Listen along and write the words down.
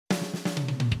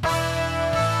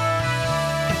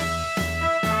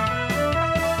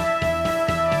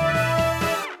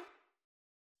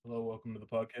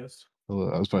podcast. I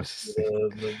was about to say.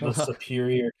 The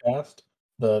superior cast.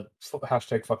 The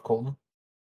hashtag fuck Colton.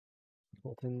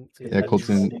 Colton Yeah,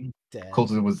 is dead.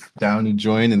 Colton was down to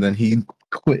join, and then he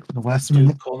quit the last Dude,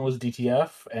 minute. Colton was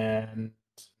DTF, and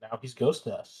now he's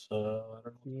ghosted us. I don't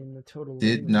know. Being the total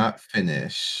Did loser. not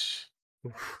finish.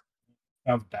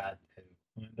 Sounds bad.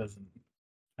 It doesn't.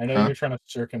 I know Huh? you're trying to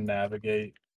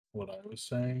circumnavigate what I was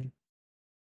saying,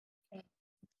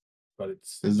 but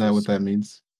it's Isn't that what that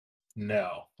means?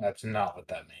 No, that's not what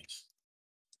that means.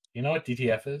 You know what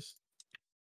DTF is?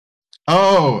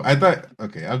 Oh, I thought.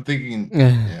 Okay, I'm thinking.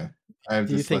 Yeah, I have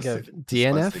Do you think of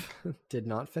DNF? Did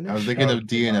not finish. I was thinking Oh, of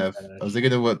did not DNF. finish. I was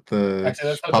thinking of what the Actually,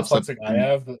 that's how pops up. dyslexic I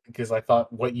have, because I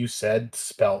thought what you said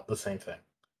spelled the same thing.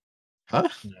 Huh?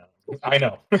 No, I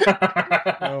know.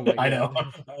 Oh my I know.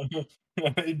 God.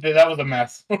 That was a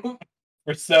mess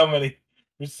for so many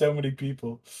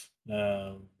people.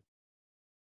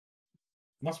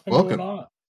 Must have been Welcome. going on.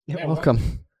 Yeah,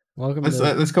 welcome. Welcome.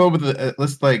 Let's come up with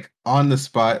let's like on the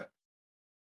spot.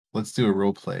 Let's do a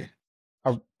role play.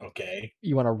 Okay.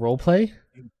 You want a role play?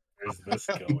 Where's this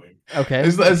going? Okay.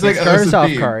 It's like start us off,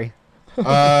 theme. Kari.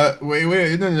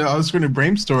 Wait, no, I was going to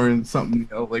brainstorm something.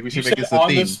 Like we should make this a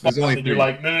theme. There's only three. You're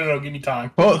like, no, give me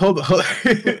time. Hold.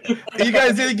 You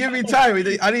guys didn't give me time. I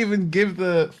didn't even give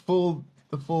the full.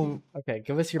 Okay,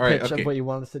 give us your All right, pitch okay. of what you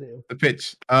want us to do. The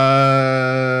pitch.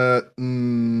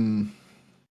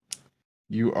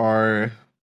 You are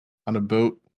on a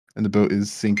boat, and the boat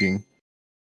is sinking.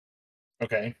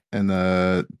 Okay. And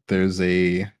there's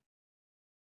an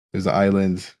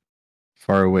island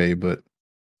far away, but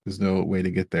there's no way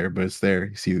to get there. But it's there.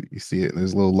 You see it.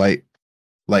 There's a little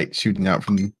light shooting out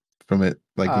from it.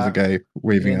 Like there's a guy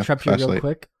waving a interrupt you real flashlight.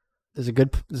 quick. There's a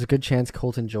good chance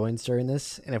Colton joins during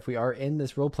this, and if we are in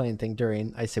this role playing thing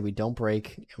during, I say we don't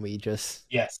break and we just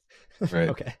Yes. Right.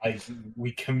 Okay.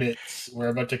 We commit. We're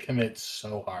about to commit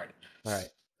so hard. All right.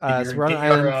 Get So we're on an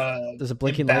your, island. There's a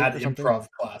blinking bad light or something. improv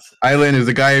class. Island is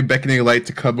a guy beckoning a light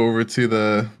to come over to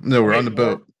the. No, we're on the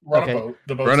boat. We're on Okay. a boat.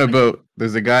 The boat's We're on a sinking. boat.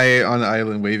 There's a guy on the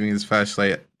island waving his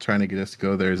flashlight, trying to get us to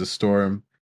go there. There's a storm.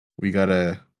 We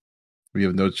have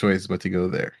no choice but to go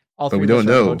there. All But three we of us don't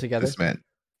are on the know boat together. this man.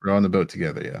 We're on the boat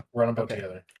together. Yeah. We're on a boat Okay.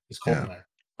 together. Is Colton Yeah. there?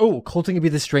 Oh, Colton can be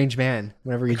the strange man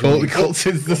whenever he Colton, joins.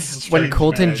 Colton's the When strange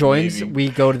Colton man, joins, maybe. we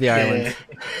go to the island.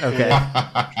 Okay.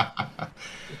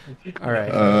 All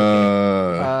right.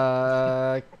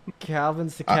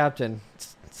 Calvin's the captain.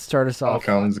 Start us off.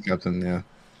 Calvin's the captain. Yeah.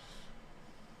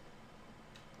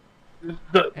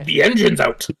 The engine's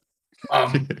out.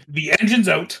 The engine's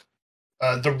out.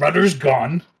 The rudder's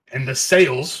gone, and the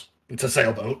sails. It's a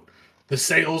sailboat. The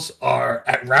sails are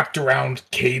wrapped around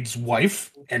Cade's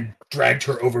wife and dragged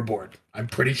her overboard. I'm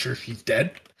pretty sure she's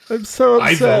dead. I'm so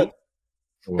I upset.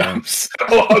 vote. I'm so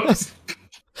upset.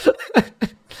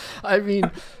 I mean,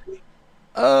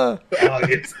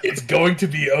 It's going to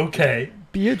be okay.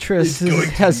 Beatrice It's going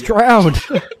to has be- drowned.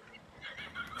 She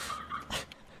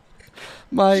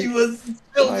my was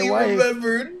still my be wife.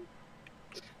 remembered.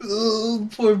 Oh,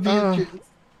 poor Beatrice.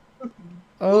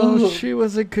 she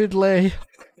was a good lay.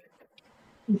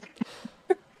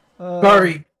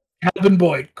 Sorry, cabin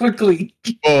boy, quickly.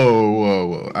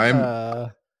 Whoa!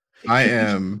 I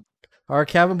am. Our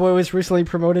cabin boy was recently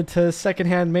promoted to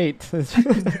second-hand mate.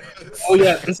 Oh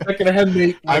yeah, the second-hand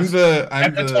mate. I'm Was the.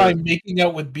 at the time making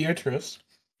out with Beatrice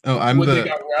Oh, I'm when they the.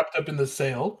 got wrapped up in the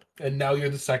sail, and now you're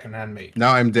the second-hand mate.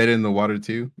 Now I'm dead in the water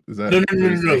too. Is that?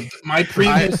 No. My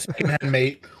previous second-hand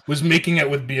mate was making out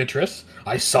with Beatrice.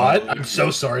 I saw it. I'm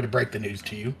so sorry to break the news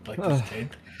to you, like this kid.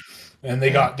 And they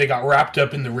got wrapped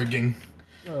up in the rigging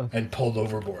and pulled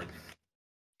overboard.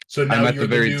 So now I'm at you're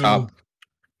the very new, top.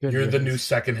 You're the new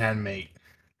second-hand mate.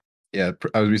 Yeah,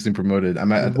 I was recently promoted.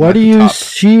 I'm at. What I'm at do the you top,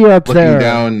 see up looking there?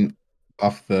 down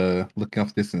looking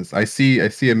off distance. I see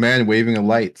a man waving a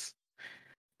light.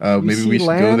 Maybe see we should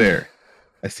go land? there.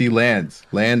 I see land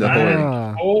ahoy.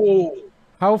 Ah, Oh,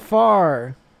 how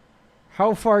far?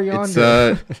 How far It's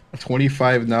yonder?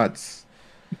 25 knots.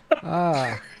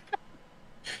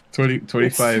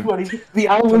 25. The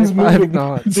island's 25 moving.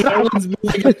 knots. The island's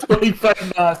moving at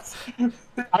 25 knots.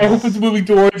 I hope it's moving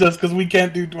towards us because we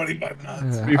can't do 25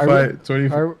 knots.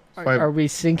 25. Are we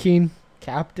sinking,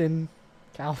 Captain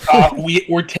Calvin?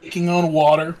 We're taking on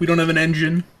water. We don't have an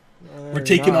engine. We're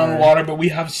taking on water, but we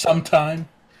have some time.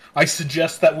 I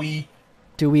suggest that we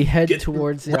Do we head get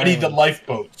towards the ready the island?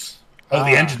 lifeboats. Oh,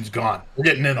 the engine's gone. We're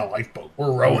getting in a lifeboat.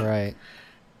 We're rowing. Right.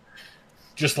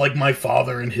 Just like my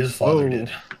father and his father Oh.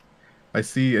 did. I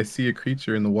see a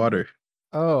creature in the water.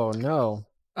 Oh no.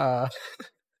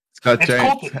 It's got It's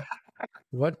giant. Colton.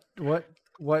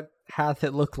 What hath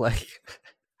it look like?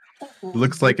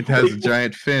 Looks like it has a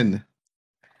giant fin.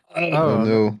 Oh, Oh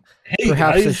no. Hey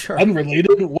Perhaps a guys, shark.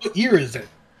 unrelated. What year is it?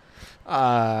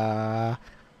 I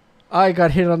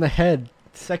got hit on the head.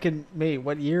 Second mate,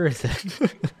 what year is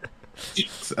it?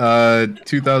 It's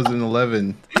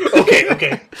 2011.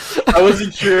 Okay. I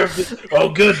wasn't sure if this... Oh,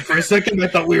 good. For a second, I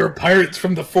thought we were pirates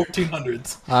from the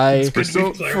 1400s. I Good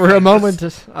to be clear for a about moment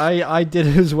this. I did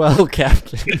as well,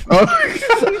 Captain.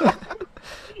 Oh,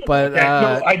 But Okay,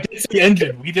 no, I did see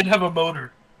engine. We did have a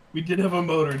motor.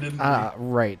 Didn't we?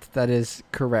 right, that is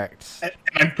correct. And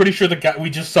I'm pretty sure we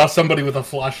just saw somebody with a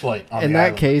flashlight on In the that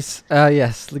island. case,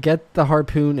 yes, get the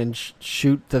harpoon and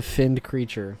shoot the finned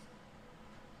creature.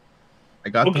 I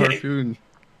got the Okay. harpoon.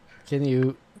 Can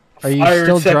you? Are you Fire,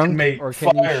 still second drunk, mate, or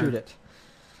can fire. you shoot it?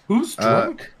 Who's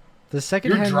drunk? The second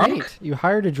You're hand drunk? mate. You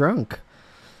hired a drunk.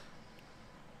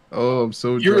 Oh, I'm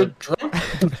so You're drunk.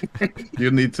 drunk?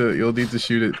 You'll need to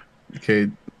shoot it. Okay.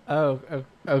 Oh,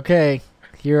 okay.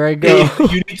 Here I go. Hey,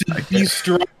 you need to be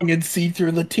strong and see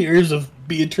through the tears of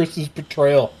Beatrice's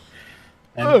betrayal.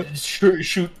 And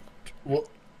shoot. Well,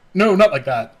 no, not like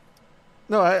that.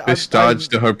 No, Fish dodged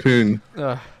the harpoon.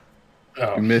 Oh,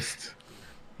 You missed.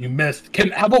 you missed.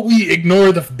 How about we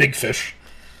ignore the big fish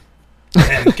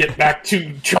and get back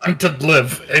to trying to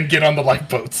live and get on the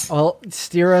lifeboats? Well,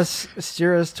 steer us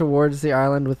towards the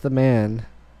island with the man.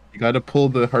 You gotta pull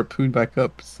the harpoon back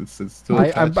up. It's still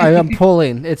attached. I'm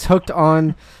pulling. It's hooked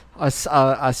on a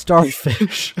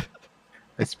starfish.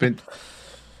 I spent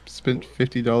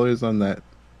 $50 on that.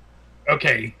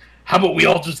 Okay, how about we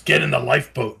all just get in the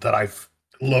lifeboat that I've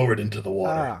lowered into the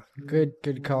water?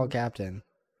 Good call, Captain.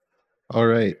 All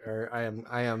right. Or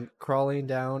I am climbing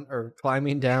down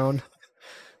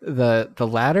the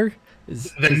ladder.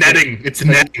 The netting. It's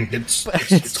netting.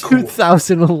 It's cool.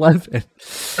 2011.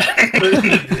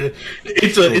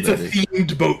 it's a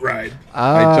themed boat ride.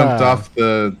 I jumped off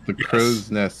the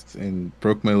crow's nest and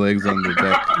broke my legs on the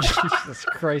deck. Jesus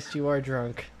Christ, you are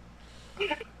drunk.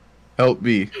 Help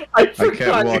me. I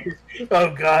can't walk.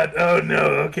 Oh god. Oh no.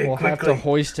 Okay, We'll have to quickly.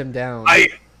 hoist him down.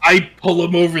 I pull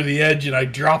him over the edge and I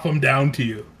drop him down to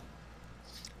you.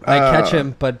 I catch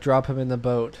him, but drop him in the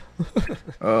boat.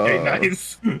 Okay,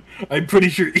 nice. I'm pretty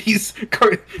sure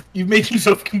you made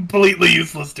yourself completely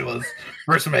useless to us,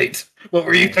 first mate. What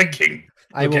were you thinking?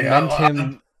 I will Okay, mend I'll-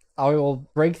 him. I will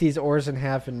break these oars in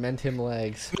half and mend him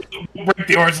legs. We'll break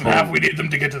the oars in half. We need them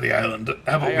to get to the island.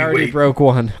 How about I we already wait? broke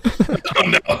one. Oh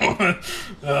no!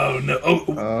 Oh no!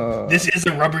 Oh, this is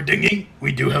a rubber dinghy.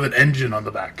 We do have an engine on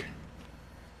the back.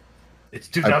 It's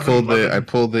I 2011.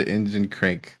 pulled the engine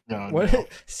crank. No, What? no.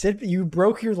 Sit. You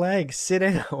broke your leg. Sit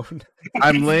down.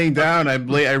 I'm laying down. I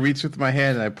reach with my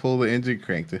hand and I pull the engine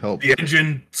crank to help. The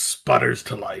engine sputters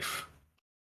to life.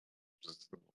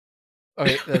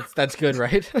 Okay, that's good,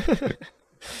 right?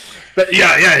 But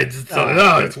yeah,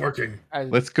 it's working.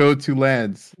 Let's go to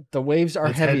lands. The waves are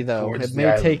Let's heavy, head though. towards It the may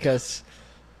island. take us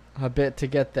a bit to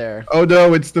get there. Oh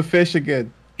no, it's the fish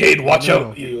again. Cade, watch No.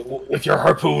 out with your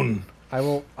harpoon. I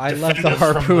Defend left the us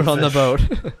from harpoon the on the fish. boat.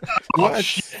 Oh What?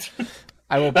 shit!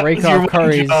 I will That break was your off one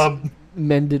Curry's job.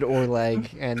 mended oar leg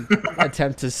and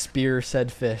attempt to spear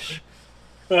said fish.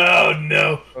 Oh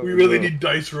no! Oh, We really no. need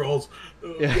dice rolls.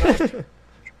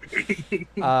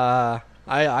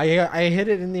 I hit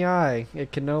it in the eye.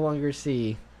 It can no longer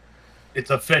see. It's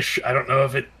a fish. I don't know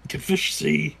if it can fish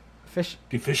see. Fish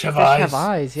Do fish have fish eyes? have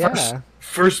eyes, yeah.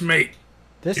 First mate.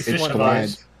 This Fish is one have of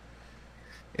eyes. those.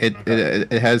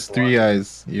 It has 3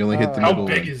 eyes. You only hit the How How middle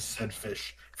big one. is said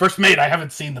fish? First mate, I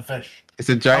haven't seen the fish. It's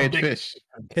a giant big- fish.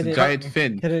 It's Can a it- giant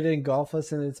fin. Can it engulf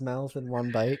us in its mouth in one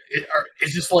bite?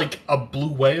 Is this like a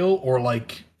blue whale or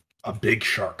like a big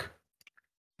shark?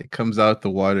 It comes out the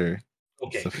water.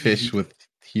 Okay. It's a fish with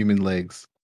human legs.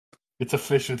 It's a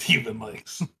fish with human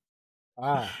legs.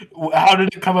 Ah, How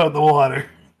did it come out of the water?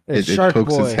 it's It Shark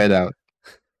pokes Boy, its head out.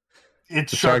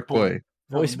 It's The Shark Boy.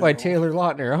 voiced Oh, by no. Taylor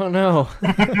Lautner. Oh no!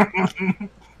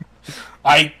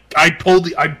 I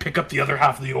pick up the other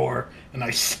half of the oar and I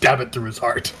stab it through his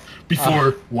heart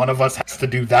before one of us has to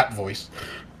do that voice.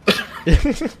 I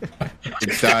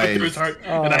stab it through his dies. heart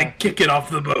and I kick it off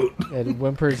the boat. It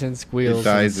whimpers and squeals.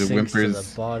 dies, and it sinks to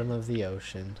whimpers. the bottom of the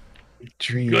ocean.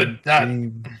 Dream. Good, that-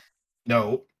 dream.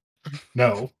 No.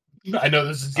 I know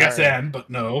this is yes Alright. and, but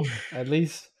no. At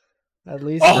least.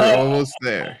 We're Oh. almost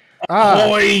there.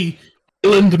 Boy,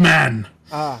 island man.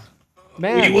 We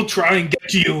Man, will try and get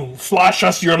to you. Flash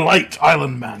us your light,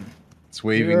 island man. It's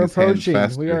we waving are his hands approaching.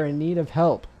 faster. We are in need of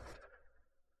help.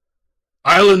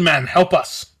 Island man, help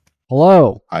us.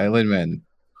 Hello. Island man.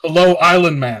 Hello,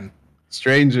 island man.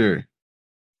 Stranger.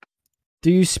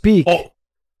 Do you speak? Oh,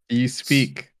 Do you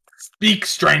speak? speak,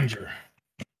 stranger.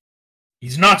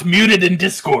 He's not muted in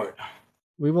Discord.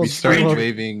 We will. We start we will-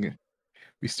 waving.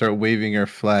 We start waving our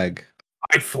flag.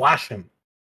 I flash him.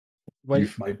 Wait,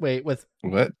 My- wait. With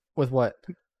What? what?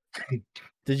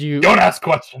 Did you? Don't ask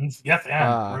questions. Yes, and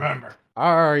Ah. remember.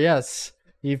 Yes.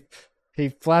 He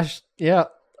flashed. Yeah.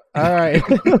 All right.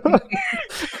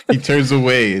 He turns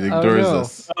away and Oh, ignores no.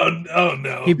 us. Oh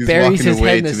no. He He's buries walking his away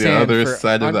head in the to the sand other for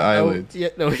side of the island. Yeah,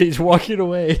 no, he's walking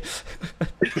away.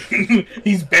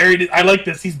 He's buried. I like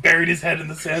this. He's buried his head in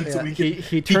the sand, so Yeah, we can.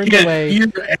 he turned can't away hear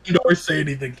and or say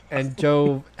anything. and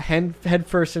dove head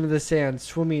first into the sand,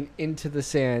 swimming into the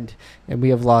sand, and we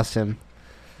have lost him.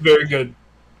 Very good.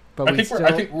 But I we think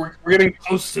still, we're getting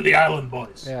close to the island,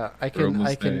 boys. yeah, I We're can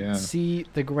almost there, yeah. see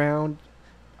the ground.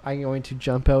 I'm going to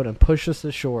jump out and push us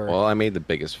ashore. Well, I made the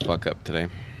biggest fuck up today.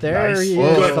 There Nice. he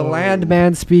Whoa. is, the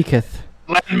landman speaketh.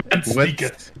 Landman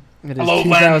speaketh. It is Hello,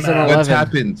 landman. 2011. What's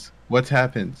happened? What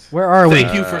happened? Where are we?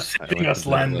 Thank you I for went saving to us, bed,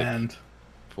 like, Landman.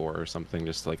 4 or something,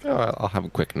 just like, oh, I'll have a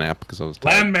quick nap because I was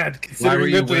tired. Landman, Why were considering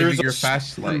you that there's waving a your storm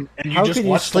flashlight? and you How just can you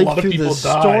watched a sleep lot of through people the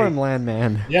die. storm,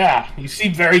 landman? Yeah, you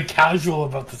seem very casual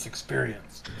about this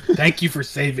experience. Thank you for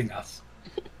saving us.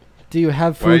 Do you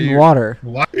have Why are food and you- water?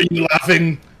 Why are you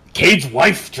laughing? Cade's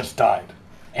wife just died.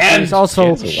 And He's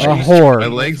also Cade's a wife. whore. My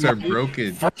legs are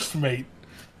broken. First mate.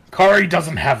 Kari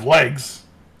doesn't have legs.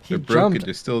 He They're broken. jumped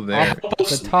They're still there. Help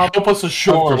us, the top help us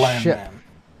ashore, of the ship. Landman.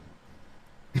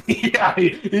 Yeah,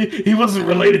 he wasn't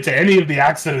related to any of the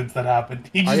accidents that happened.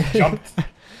 He just Are- jumped Are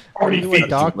 40 you a feet.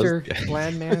 doctor,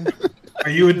 landman? Are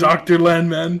you a doctor,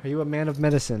 Landman? Are you a man of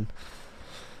medicine?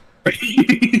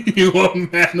 You a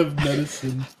man of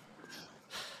medicine.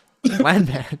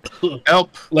 Landman.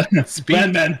 Help! Speak.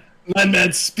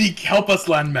 Landman, speak. Help us,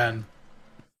 Landman.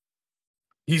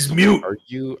 He's mute.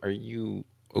 Are you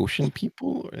ocean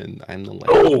people and I'm the land?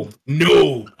 Oh,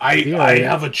 no. Yeah. I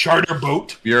have a charter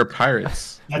boat. You're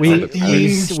pirates. That's We a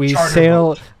themed we charter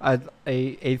sail boat.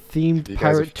 a themed You guys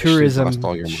pirate officially tourism lost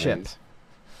all your ship minds.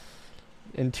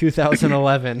 in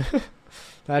 2011.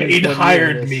 That is Cade what year it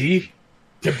hired is. me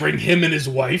to bring him and his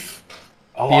wife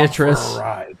along Beatrice. for a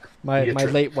ride. My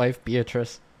Beatrice. late wife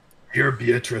Beatrice. You're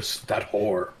Beatrice, that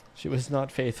whore. She was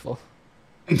not faithful.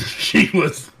 She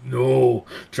was no.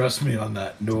 Trust me on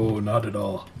that. No, not at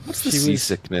all. What's the She was-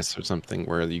 seasickness or something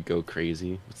where you go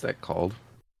crazy? What's that called?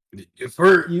 If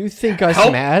we're You think us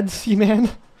Help. mad, Seaman?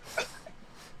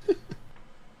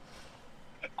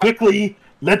 quickly,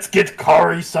 let's get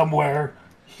Kari somewhere.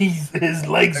 His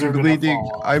legs are I'm gonna bleeding.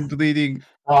 fall. I'm bleeding.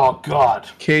 Oh God!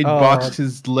 Cade Oh, botched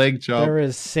his leg job. There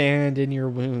is sand in your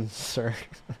wounds, sir.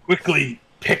 Quickly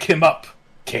pick him up,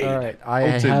 Cade. All right,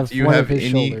 I Colton, have do you one have of his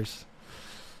any- shoulders.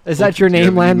 Is that your Do you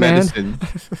name, have any landman? medicine?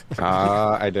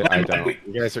 I Wait, don't. wait.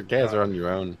 You guys are on your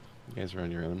own. You guys are on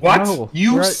your own. What? No,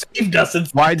 You we're- saved us. And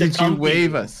Why sent did to you come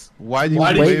wave to you. us? Why did Why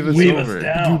you did wave you us wave us over?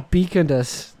 down? You beaconed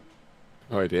us.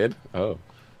 Oh, I did. Oh,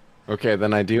 okay.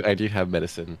 Then I do have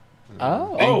medicine.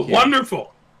 Oh, Oh, you.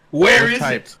 wonderful! Where What is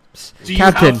type? it? Do you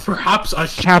Captain. have perhaps a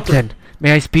shelter? Captain,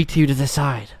 may I speak to you to the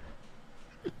side?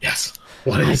 Yes.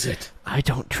 What is it? I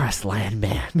don't trust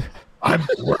landman.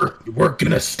 We're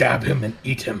gonna stab him and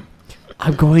eat him.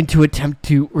 I'm going to attempt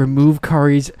to remove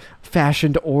Kari's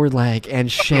fashioned oar leg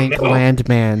and shank No.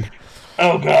 landman.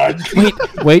 Oh God!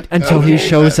 Wait until he Okay.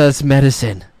 shows us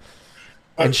medicine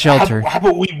and shelter. How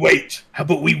about we wait? How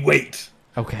about we wait?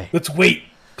 Okay. Let's wait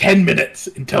 10 minutes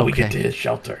until we get Okay. to his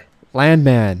shelter.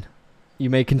 Landman, you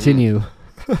may continue.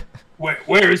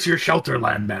 Where is your shelter,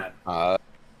 Landman? Uh,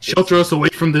 Shelter us away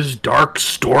from this dark,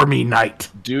 stormy night.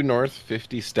 due north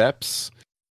 50 steps.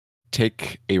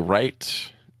 Take a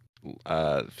right,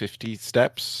 50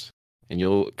 steps, and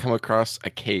you'll come across a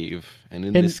cave. And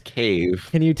in Can- this cave,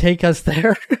 Can you take us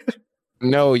there?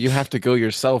 no, you have to go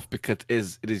yourself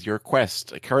because it is your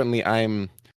quest. Currently, I'm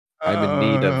in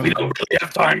need of. We don't really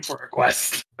have time for a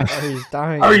quest. Oh, he's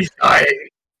dying. Are you dying?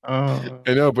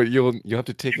 I know, but you'll have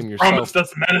to take him yourself. Promised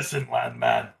us medicine,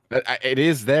 Landman. It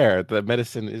is there. The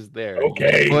medicine is there.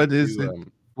 Okay. What is You, it?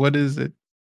 What is it?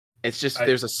 It's just I-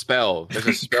 there's a spell. There's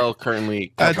a spell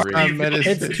currently That's covering. not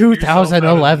medicine. It's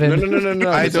 2011.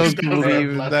 No. I this don't is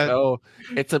believe that. No,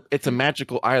 it's a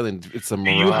magical island. It's a Do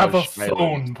mirage you have a island.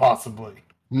 phone, possibly?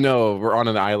 No, we're on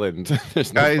an island.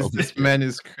 There's no Guys, phone. this man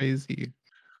is crazy.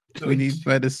 We need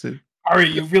medicine. Are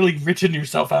you really reaching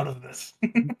yourself out of this?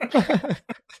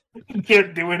 He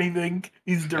can't do anything.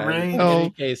 He's deranged. In Oh. any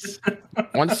case,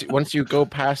 once you go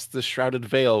past the shrouded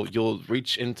veil, you'll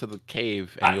reach into the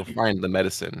cave and you'll find the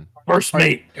medicine. First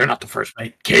mate. You're not the first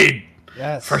mate. Cade.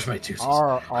 Yes. First mate, Jesus.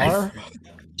 R.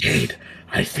 Cade,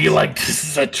 I feel like this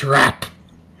is a trap.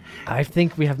 I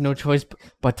think we have no choice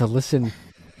but to listen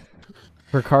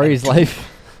for Kari's life.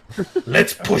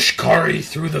 Let's push Kari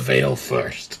through the veil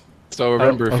first. So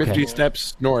remember, okay. 50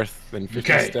 steps north and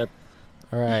 50 Okay. steps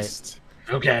All right. east.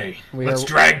 Okay, We let's are-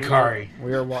 drag Kari.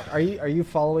 We are. Are you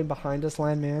following behind us,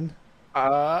 Landman?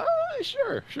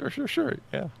 Sure.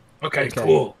 Yeah. Okay, Okay.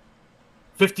 cool.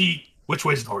 50. Which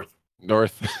way's north?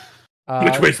 North.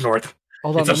 Which way's north?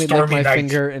 Hold on, It's a let me lick stormy my night.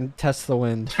 finger and test the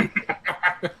wind.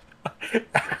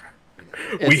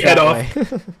 We It's head that off.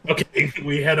 way. Okay,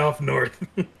 we head off north.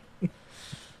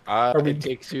 It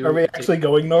takes you.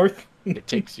 going north? It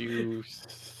takes you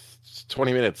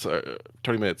 20 minutes.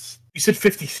 20 minutes. You said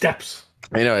 50 steps.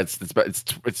 I know it's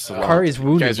a lot. Kari's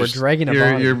wounded. guys We're are dragging a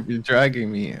You're, body. you're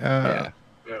dragging me. Yeah.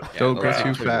 Don't Yeah, go okay.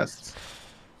 too fast.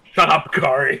 Shut up,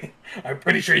 Kari. I'm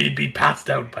pretty sure you'd be passed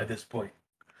out by this point.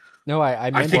 No, I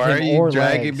meant think- Why are him you or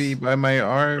dragging legs. me by my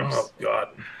arms? Oh, God.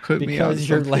 Put me on Because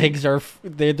your something. legs are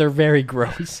they're very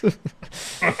gross.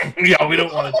 Yeah, we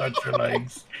don't want to touch your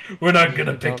legs. We're not going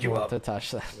to pick Don't you want up. to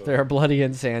touch that. They're bloody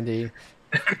and sandy,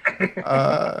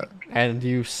 and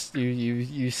you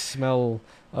smell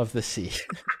of the sea.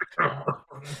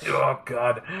 Oh,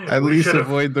 God. At We least should've-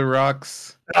 avoid the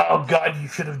rocks. Oh, God, you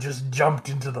should have just jumped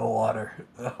into the water.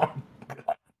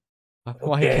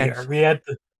 Why Okay, can't?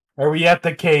 are we at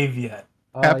the cave yet?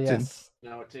 Captain. Yes.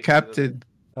 No, it takes Captain,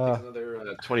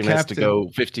 another 20 minutes to Captain. go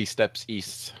 50 steps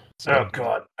east. So, Oh,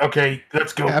 God. Okay,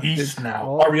 let's go Captain. east now.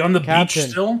 Oh, Are we on the Captain.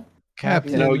 beach still?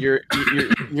 Captain, no, you're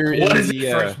What in is the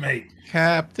it, first mate?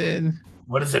 Captain.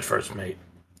 What is it, first mate?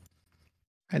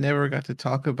 I never got to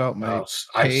talk about my Oh,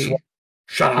 I pay swear.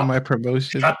 Shut for up. my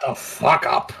promotion. Shut the fuck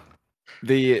up.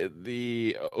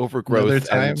 the overgrowth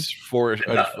time?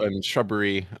 and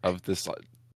shrubbery of this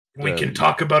We can Um,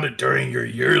 talk about it during your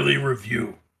yearly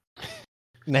review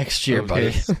Next year, of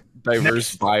please. this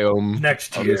diverse biome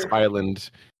next on this year. island.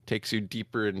 Takes you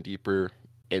deeper and deeper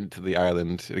into the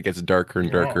island. It gets darker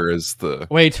and darker as the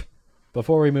Wait,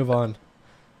 before we move on,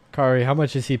 Kari, how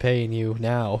much is he paying you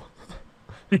now?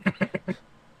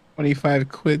 25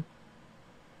 quid.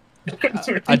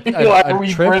 Why a are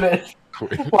we trip? British?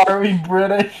 Why are we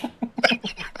British?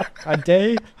 A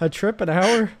day, a trip, an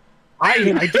hour? I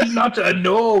did not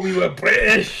know we were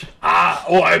British.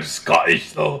 I'm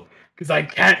Scottish though, because I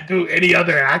can't do any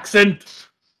other accent.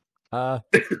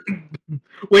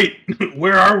 Wait,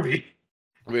 where are we?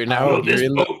 we're now Oh, this you're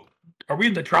in the, boat. Are we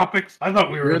in the tropics? I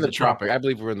thought we were we're in the tropic. I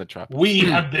believe we're in the tropic. We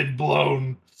have been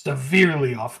blown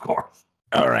severely off course.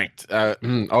 All right.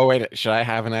 Oh wait, should I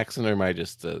have an accent or am I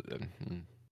just? Landman.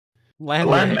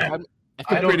 Landman.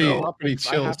 I I don't pretty, know. pretty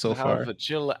chill I have so to far. have a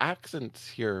chill accent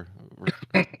here.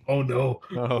 Oh no,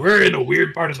 Oh. we're in a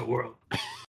weird part of the world.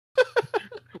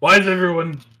 Why is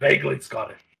everyone vaguely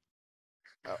Scottish?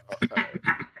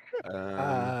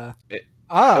 Um,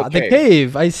 The okay.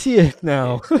 cave. I see it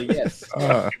now. yes.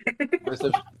 Uh,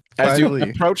 As you Finally.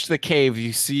 approach the cave,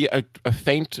 you see a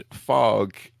faint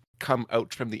fog come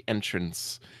out from the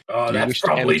entrance. Oh, Do you that's wish to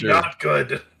probably enter? not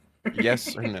good.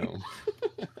 Yes or no?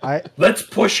 Let's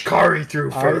push Kari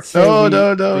through I would first. say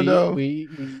No. we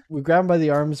grab him by the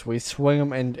arms, we swing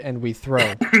him, and we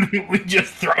throw. We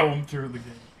just throw him through the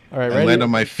game. All right, I ready? land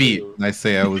on my feet and I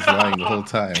say I was lying the whole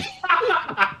time.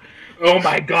 Oh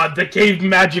my god, the cave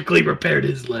magically repaired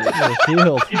his leg. Yeah,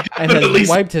 healed and At has least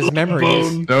wiped his one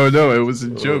memories. bone. No, it was a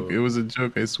joke. It was a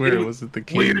joke. I swear it wasn't the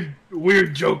kid.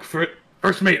 Weird joke for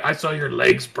first mate. I saw your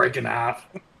legs break in half.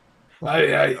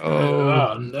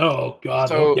 Oh no, God.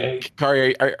 So, Okay.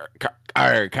 Kari,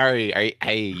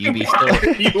 hey, you be still. Why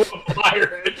are you a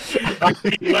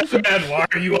pirate? Man, why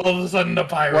are you all of a sudden a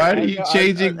pirate? Why are you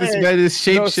changing? This man is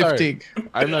shape No, sorry. shifting.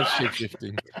 I'm not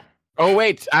shapeshifting. Oh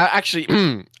wait, actually,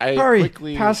 I Kari,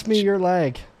 quickly pass me your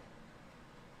leg.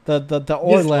 The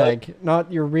ore His leg. leg,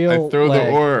 not your real I throw leg.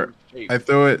 the ore. I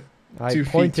throw it. I 2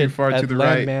 feet pointed too far at to the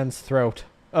right. Landman's throat.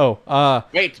 Oh,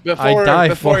 Wait, die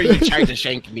before for you it. try to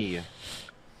shank me,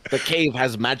 the cave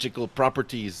has magical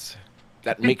properties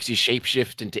that makes you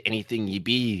shapeshift into anything you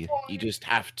be. You just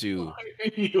have to.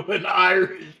 You an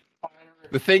Irish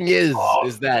pirate? The thing is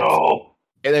that No.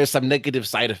 there's some negative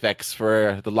side effects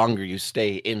for the longer you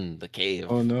stay in the cave.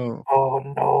 Oh no. Oh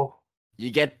no.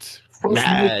 You get First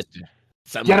mad.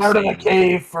 Some Get out of the say.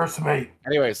 cave, first mate.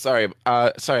 Anyway, sorry.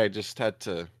 Sorry, I just had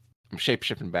to. I'm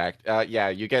shapeshifting back. Yeah,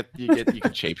 you can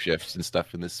shapeshift and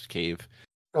stuff in this cave.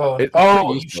 Oh, It's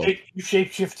you pretty useful. you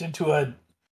shapeshift into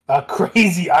a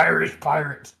crazy Irish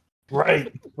pirate.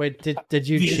 Right. wait, did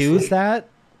you Obviously. choose that?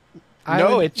 No,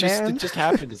 Island it man? just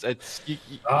happens. It's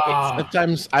Ah.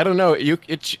 sometimes I don't know.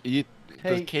 The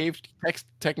Hey. cave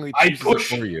technically I chooses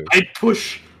push it for you.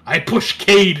 I push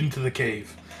Cade into the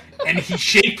cave. And he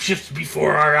shapeshifts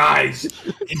before our eyes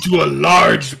into a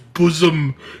large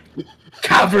bosom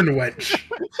Cavern wench.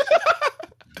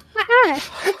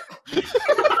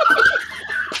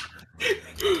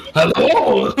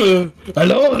 Hello,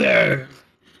 hello there.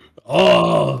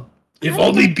 Oh, if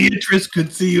only Beatrice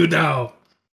could see you now.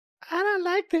 I don't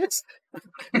like this.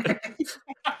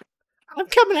 I'm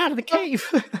coming out of the cave.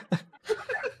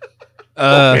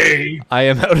 Okay. I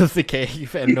am out of the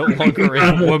cave and no longer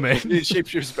a woman. It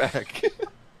shapeshifts back.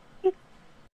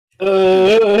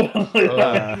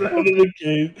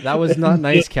 That was not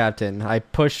nice, Captain.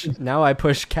 Now I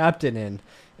push Captain in,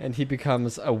 and he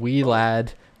becomes a wee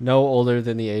lad, no older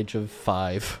than the age of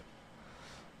 5.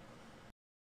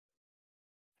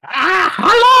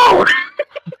 Hello.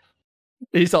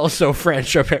 He's also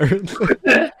French, apparently.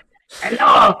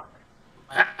 Hello.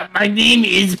 My name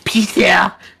is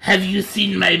Peter. Have you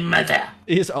seen my mother?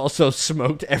 He's also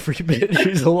smoked every bit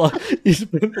he's alive. He's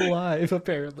been alive,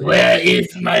 apparently. Where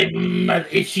is my mother?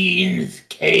 Is she in this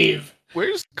cave?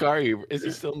 Where's Kari? Is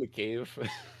he still in the cave?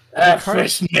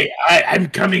 First mate, I'm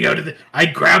coming out of the. I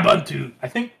grab onto. I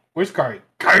think. Where's Kari?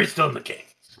 Kari's still in the cave.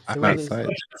 I'm Where is- outside.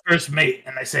 First mate,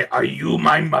 and I say, "Are you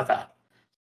my mother?"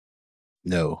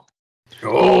 No.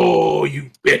 Oh,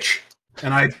 you bitch!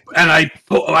 And I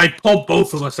pull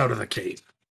both of us out of the cave.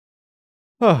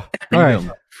 Oh, all Freedom.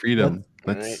 right. Freedom.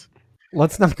 Alright. Let's.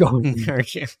 Let's not go in there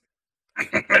again.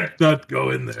 Let's not go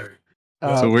in there.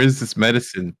 So where's this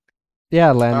medicine?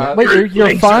 Yeah, Landman. Wait, your you're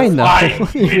legs fine are though.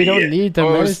 fine, We don't idiot. need the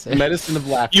Oh, medicine. medicine of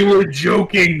laughter. You were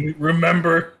joking,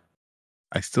 remember?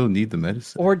 I still need the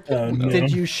medicine. Or Oh, no.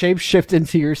 did you shapeshift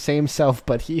into your same self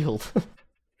but healed?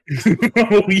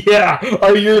 Oh yeah.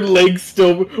 Are your legs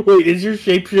still? Wait, is your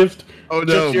shapeshift? Oh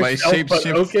just no, my yourself, but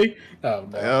shapeshift. Okay. Oh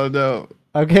no. Oh no.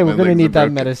 Okay, we're My gonna legs are need that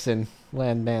broken. medicine,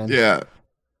 Landman. Yeah.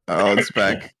 Oh, it's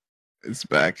back. It's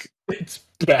back. It's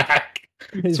back.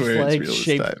 I His swear it's legs real this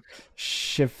shape time.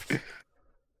 shift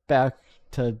back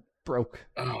to broke.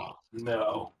 Oh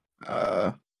no.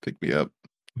 Pick me up.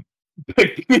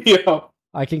 Pick me up.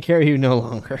 I can carry you no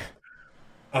longer.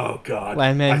 Oh god. I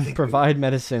Landman, think- provide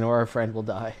medicine or our friend will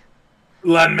die.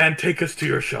 Landman, take us to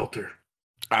your shelter.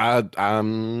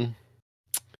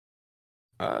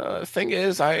 Thing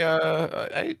is,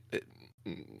 I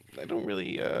don't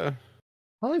really How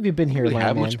long have you been here, really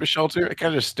have much Landman? of a shelter. I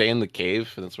kind of just stay in the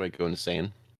cave, and that's where I go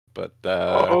insane. But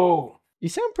Oh. You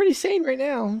sound pretty sane right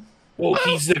now. Well,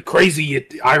 he's the crazy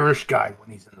Irish guy when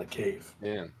he's in the cave.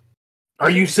 yeah. Are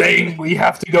you saying we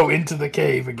have to go into the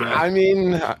cave again? I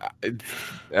mean,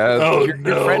 Oh, your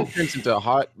no. friend turns into a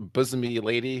hot, bosomy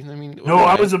lady. I mean, No,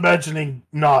 I was imagining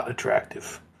not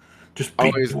attractive. Just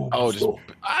big always. boobs, Oh, just. though.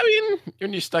 I mean,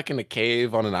 when you're stuck in a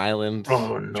cave on an island,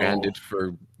 Oh, no. stranded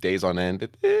for days on end,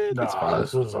 that's Nah, fine.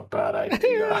 this is a bad yeah,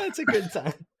 idea. it's a good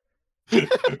time.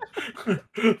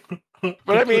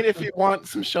 But I mean, if you want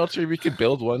some shelter, we could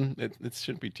build one. It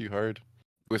shouldn't be too hard.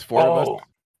 With four of us.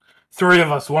 3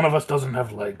 of us. One of us doesn't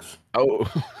have legs. Oh,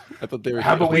 I thought they were.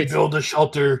 How about we Wait. build a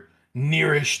shelter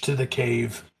nearish to the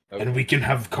cave, and we can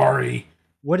have Kari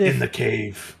What in the if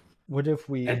cave?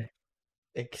 we and-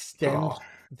 extend Oh.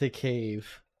 the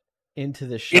cave into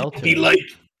the It'll shelter? be like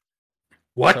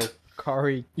what? So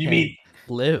Kari You can mean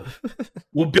live?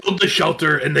 we'll build the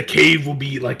shelter, and the cave will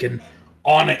be like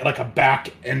on it, like a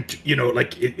back, and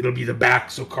it'll be the back,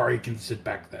 so Kari can sit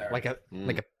back there. like a Mm.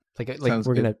 like Sounds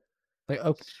we're good. gonna like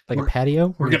a We're- patio.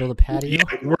 We're we're gonna build a patio. Yeah,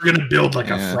 we're gonna build like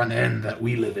Yeah. a front end that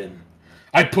we live in.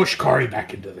 I push Kari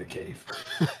back into the cave.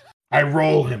 I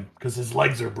roll him because his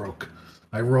legs are broke.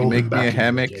 I roll You make him me back a into the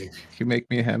hammock. cave. You make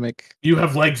me a hammock. You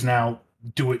have legs now.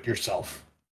 Do it yourself.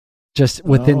 Just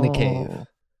within the cave No.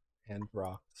 and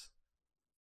rocks.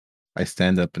 I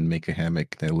stand up and make a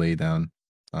hammock and I lay down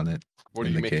on it What do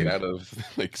in you the make cave. it out of?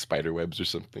 Like spider webs or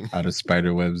something? out of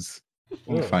spider webs.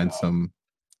 Oh, And find wow. some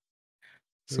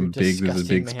You're there's a disgusting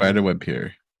big man. spider web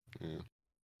here. Yeah.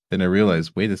 Then I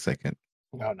realized, wait a second,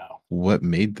 No, no. what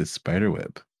made the spider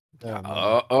web?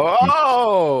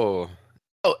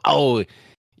 Oh!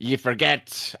 You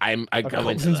forget. I Oh, go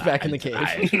into Colton's back in the cave.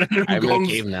 I'm in the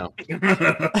cave now.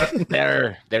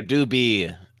 There do be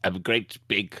a great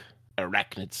big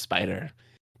arachnid spider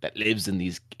that lives in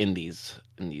these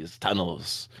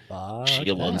tunnels. Fuck She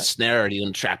will that. ensnare you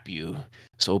and trap you.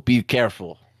 So be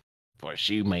careful, for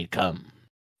she may come.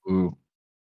 Ooh.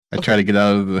 I try to get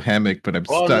out of the hammock, but I'm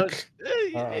Oh, no, stuck.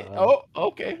 oh,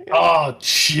 okay. Oh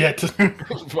shit!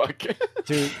 Fuck.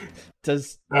 Dude,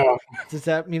 does Oh,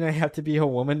 that mean I have to be a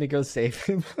woman to go save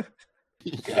him?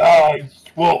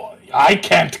 well, I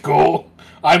can't go.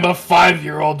 I'm a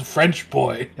 5-year-old French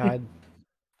boy. God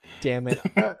damn it.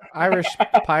 Irish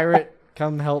pirate,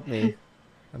 come help me.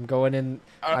 I'm going in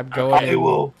Uh, I'm going I in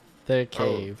will. the the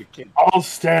cave. the cave. I'll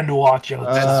stand watch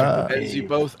outside. the As you cave.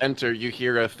 both enter, you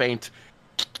hear a faint.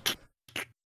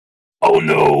 Oh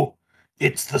no,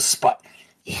 it's the spider.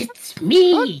 It's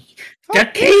me, the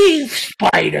cave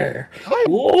spider.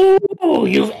 Oh,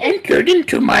 you've entered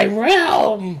into my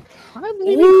realm. I'm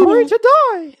leaving Corey to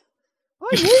die.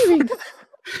 I'm leaving.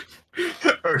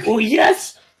 Oh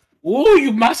yes. Oh,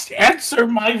 you must answer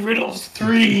my riddles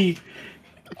 3.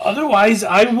 Otherwise,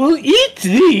 I will eat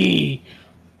thee.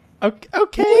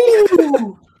 Okay.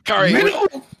 Ooh, Kari, riddle.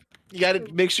 you gotta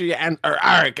make sure you answer. All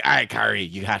right, Kari,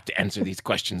 you have to answer these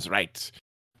questions right.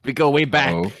 We go way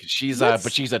back. Oh. She's a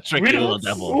tricky little Riddles.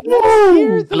 devil.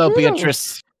 Ooh, Hello,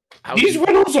 Beatrice. How these do you-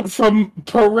 riddles are from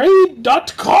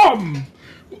Parade.com.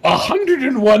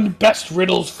 101 best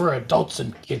riddles for adults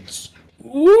and kids.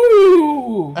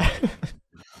 Ooh.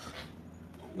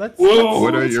 Let's Whoa.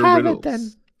 What are let's your have riddles? it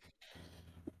then.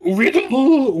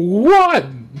 Riddle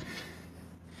 1.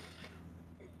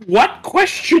 What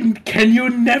question can you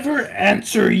never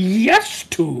answer yes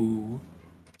to?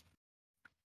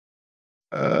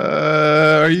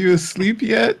 Are you asleep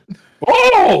yet?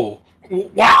 Oh!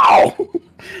 Wow!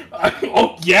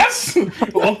 Oh, yes?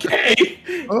 Okay.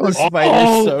 Oh, The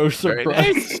spider's so Very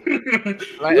surprised.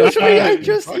 nice. Usually I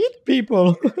just eat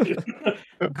people.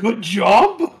 Good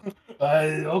job.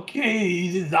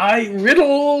 Okay,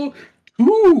 riddle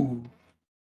 2.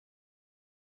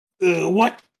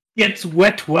 What gets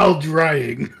wet while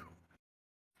drying?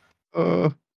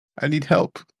 I need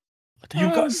help. You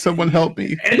got Someone help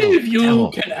me. Any of you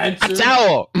Towel. can answer. A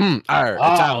towel. A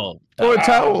Ah. towel. Oh, a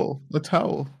towel. A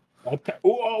towel. Okay.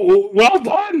 Oh, well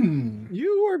done.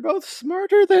 You are both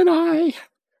smarter than I.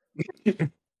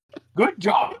 Good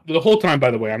job. The whole time,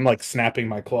 by the way, I'm like snapping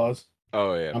my claws.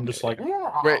 Oh yeah. I'm just like,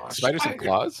 Wait, spiders have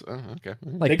claws? Oh, okay.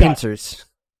 Like They got- pincers.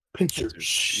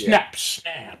 pincers. Yeah. Snap,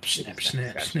 snap, snap,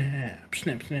 snap, snap,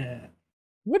 snap, snap.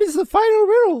 What is the final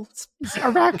riddle?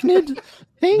 Arachnid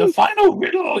thing? The final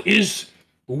riddle is,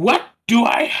 what do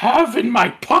I have in my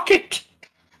pocket?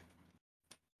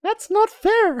 That's not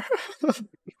fair.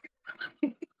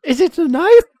 Is it a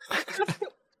knife?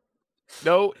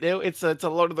 No, it's a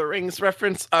Lord of the Rings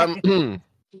reference.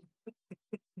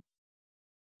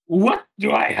 What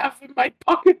do I have in my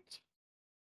pocket?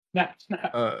 Snap,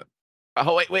 snap.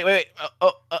 Oh wait.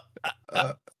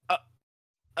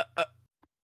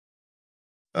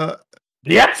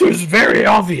 The answer is very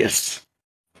obvious.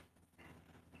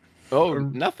 Oh,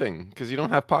 nothing, because you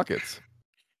don't have pockets.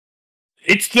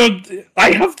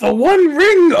 I have the one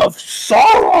ring of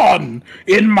Sauron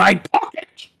in my pocket.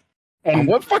 And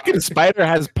what fucking spider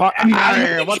has pockets? And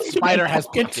I What reach into spider my has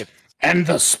pocket, pockets? And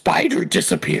the spider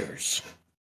disappears.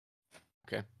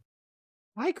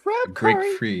 I grab Break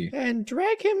Corey free. and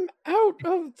drag him out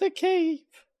of the cave.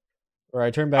 Or I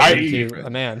turn back I- into a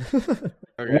man.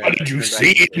 Okay, What did you turn back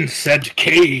see to in said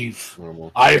cave?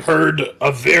 normal. I heard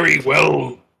a very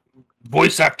well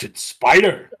voice acted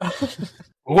spider.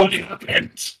 What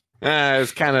happened? It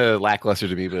was kind of lackluster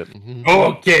to me, but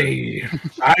Okay,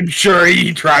 I'm sure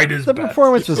he tried his The best.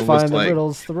 performance was It was fine. like-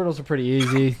 The riddles are pretty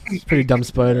easy. It's a pretty dumb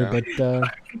spider, but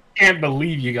Can't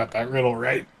believe you got that riddle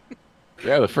right.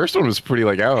 yeah, the first one was pretty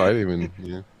like, oh, I didn't even.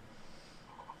 Yeah.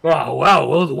 Oh wow,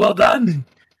 well done.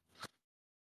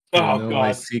 You Oh know my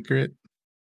god. secret?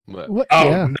 But what? Oh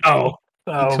Yeah, no.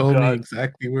 He Oh told me god.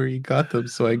 exactly where he got them,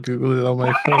 so I googled it on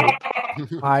my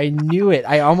phone. I knew it.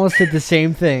 I almost did the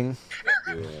same thing.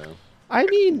 yeah. I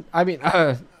mean,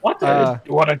 What Uh,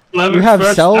 what a clever you have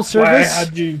first. cell That's why I service?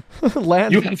 had you.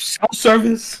 land. You have cell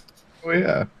service? Oh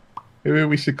yeah. Maybe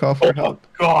we should call for help.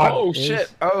 God. Oh is-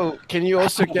 shit! Oh, can you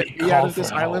also How get do we me out call of this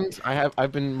for help? island?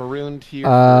 I've been marooned here.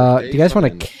 Do you guys want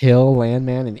to kill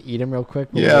Landman and eat him real quick?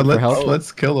 while we Yeah, wait for help?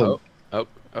 let's kill him. Oh,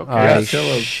 okay. I Yeah, kill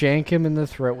him. shank him in the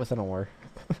throat with an oar.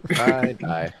 I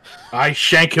die. I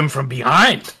shank him from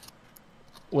behind.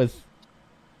 With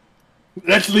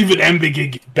Let's leave it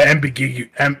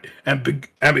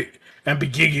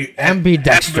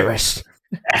ambidextrous.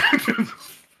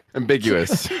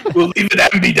 Ambiguous. We'll leave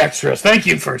it ambidextrous. Thank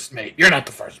you, first mate. You're not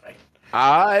the first mate.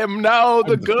 I am now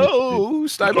the I'm the first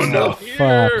ghost. I'm Oh, still no.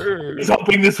 here. I was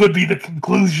hoping this would be the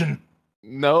conclusion.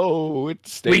 No,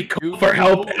 it's We call for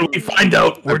help and we find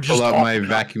out I we're just pull out all- my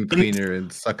vacuum cleaner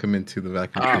and suck him into the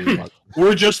vacuum Ah, cleaner. fuck.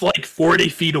 we're just like 40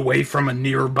 feet away from a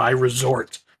nearby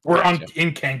resort. We're Gotcha.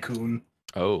 in Cancun.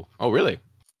 Oh, really?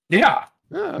 Yeah.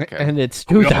 Oh, okay. And it's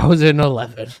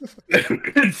 2011.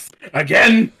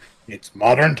 Again, it's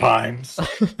modern times.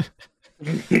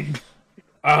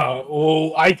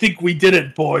 Oh, I think we did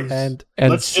it, boys. And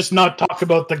Let's just not talk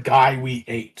about the guy we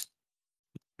ate,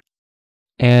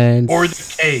 and or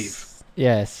the cave,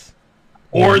 Yes.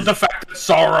 or Yes. the fact that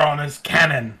Sauron is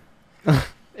canon.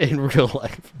 in real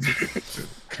life.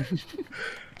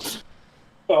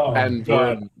 Oh, And we're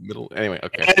God. in the middle. Anyway,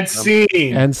 okay. And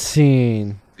scene. And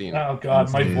scene. Oh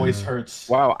God, my Scene. voice hurts.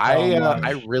 Wow, I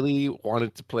much. really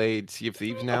wanted to play Sea of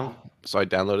Thieves now, so I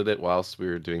downloaded it whilst we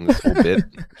were doing this whole bit.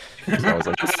 So I was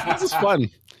like, this is fun.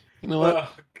 You know what? Oh,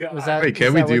 God. Was that- Wait, can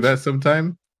is we that do what that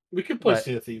sometime? We could play What?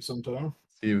 Sea of Thieves sometime.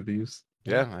 Sea of Thieves.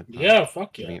 Yeah. Yeah,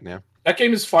 fuck Doing yeah. it now. That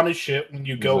game is fun as shit when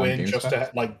you Is it go on in Games just Pass?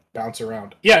 to like bounce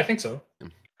around. Yeah, I think so. Yeah.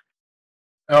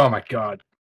 Oh my God.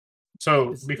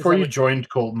 So Is before that you what- joined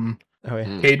Colton, Oh yeah.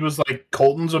 Mm. Cade was like,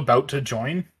 Colton's about to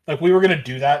join. Like we were gonna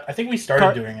do that. I think we started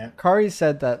Car- doing it Kari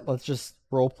said that let's just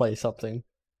role play something.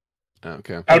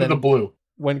 Okay. out of the then- blue.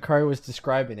 When Kari was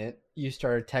describing it, you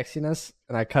started texting us,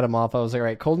 and I cut him off. I was like, all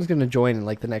right, Colton's going to join in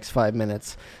like the next 5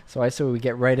 minutes. So I said we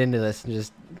get right into this and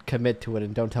just commit to it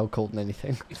and don't tell Colton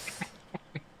anything.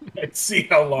 And see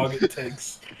how long it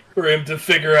takes for him to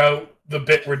figure out the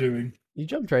bit we're doing. You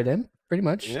jumped right in, pretty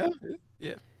much. Yeah.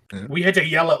 We had to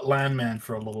yell at Landman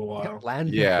for a little while. Land.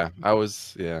 Yeah. I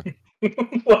was. Yeah.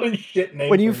 What a shit name.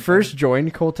 When you for a first game.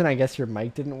 joined, Colton, I guess your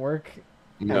mic didn't work.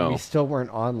 And No. we still weren't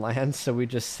on land, so we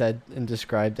just said and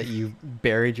described that you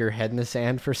buried your head in the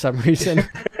sand for some reason.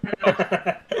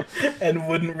 and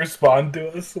wouldn't respond to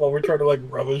us while we're trying to like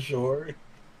rub ashore.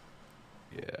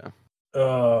 Yeah.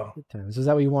 Good times. Is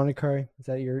that what you wanted, Kari? Is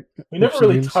that your... We never Oops,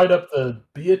 really names? tied up the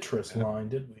Beatrice line,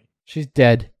 did we? She's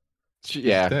dead.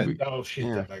 Yeah. dead. We Oh, she's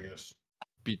Yeah. dead, I guess.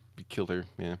 killed her.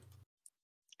 Yeah.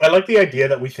 I like the idea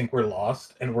that we think we're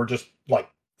lost and we're just like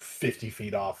 50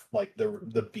 feet off, like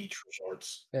the beach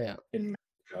resorts Yeah. in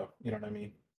Mexico. You know what I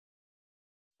mean?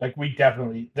 Like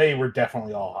they were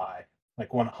definitely all high, like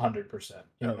 100%.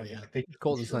 You know what I mean? Like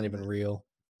Colton's not even real.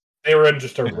 They were in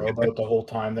just a rowboat the whole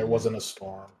time. There wasn't a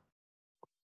storm.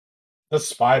 The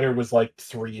spider was like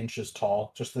 3 inches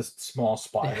tall, just this small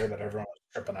spider that everyone was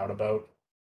tripping out about.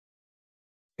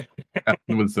 That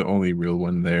was the only real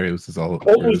one there. It was just all,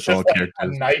 Colt it was was all just like a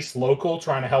characters. nice local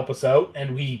trying to help us out,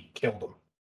 and we killed him.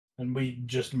 And we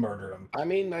just murdered him. I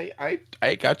mean,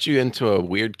 I got you into a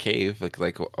weird cave.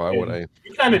 Like why would I?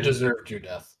 You kind of deserved your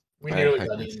death. We I- nearly I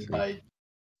got guess eaten so. by.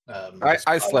 I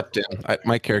spider. slept in.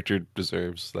 My character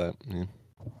deserves that. Yeah.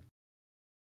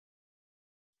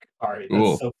 Sorry, that's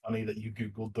Cool. so funny that you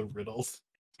googled the riddles.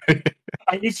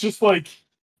 I was just like,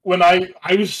 when I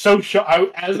was so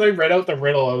shocked. As I read out the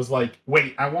riddle, I was like,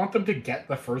 wait, I want them to get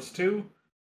the first two,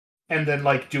 and then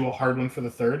like do a hard one for the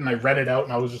third. And I read it out,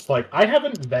 and I was just like, I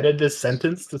haven't vetted this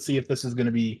sentence to see if this is going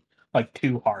to be like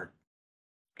too hard,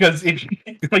 because if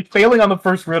like failing on the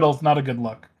first riddle is not a good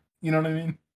look. You know what I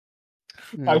mean?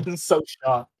 I Hmm. was so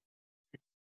shocked.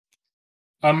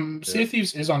 Sea of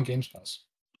Thieves is on Games Pass.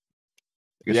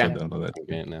 I guess Yeah. I don't know that.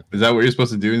 Okay, no. Is that what you're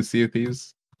supposed to do in Sea of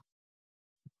Thieves?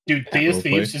 Dude, Sea of Roleplay.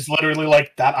 Thieves is literally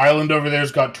like that island over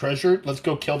there's got treasure. Let's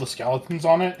go kill the skeletons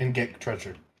on it and get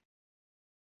treasure.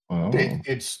 Oh.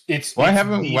 It's Why it's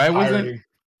haven't- the why wasn't- pirating.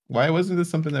 Why wasn't this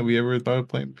something that we ever thought of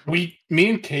playing before? Me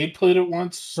and Cade played it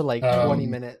once For like 20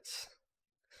 minutes.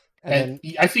 And and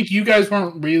then I think you guys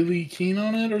weren't really keen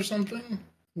on it or something.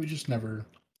 We just never.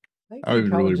 I think I we don't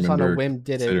probably really just on a remember whim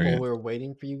did it considering while it. we were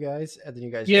waiting for you guys, and then you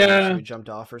guys Yeah. joined, so we jumped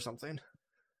off or something.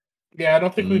 Yeah, I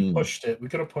don't think we Mm. pushed it. We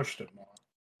could have pushed it more.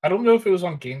 I don't know if it was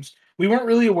on Games. We weren't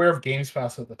really aware of Games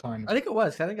Pass at the time. I think it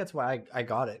was. I think that's why I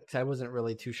got it, because I wasn't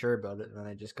really too sure about it, and then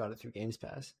I just got it through Games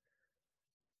Pass.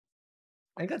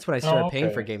 I think that's when I started paying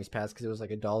for okay. Games Pass, because it was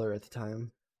like $1 at the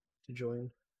time to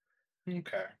join.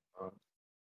 Okay.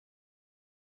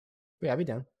 But yeah, I'd be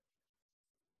down.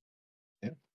 Yeah.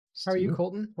 How are you,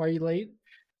 Colton? Why are you late?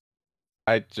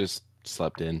 I just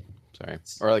slept in. Sorry,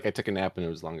 or like I took a nap and it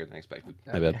was longer than expected.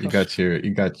 My bad. You got your.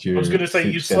 I was gonna say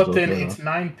sleep you slept schedule in. going It's on.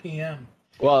 9 p.m.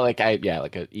 Well, like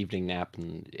like an evening nap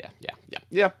and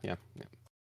yeah.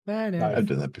 I've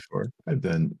done that before. I've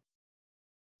done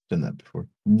that before.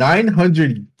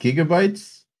 900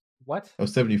 gigabytes? What? Oh,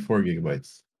 74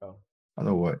 gigabytes. Oh. I don't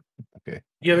know what. Okay.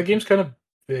 Yeah, the game's kind of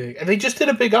big, and they just did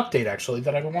a big update actually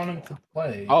that I wanted to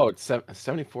play. Oh, it's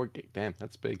 74 gig. Damn,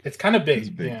 that's big. It's kind of big, It's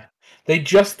big. yeah. They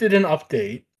just did an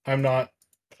update. I'm not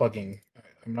plugging.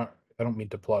 I don't mean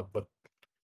to plug, but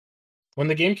when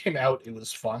the game came out, it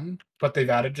was fun. But they've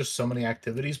added just so many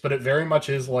activities. But it very much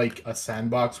is like a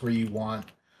sandbox where you want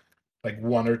like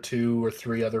 1 or 2 or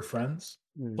 3 other friends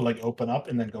Hmm. to like open up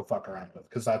and then go fuck around with,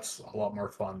 because that's a lot more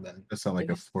fun than. That's not like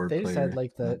They a just- 4 They player. just had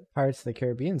like the Pirates of the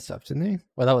Caribbean stuff, didn't they?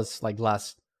 Well, that was like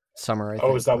last summer. I think.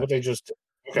 Oh, is that but what they just did?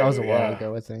 That was a Okay, while yeah.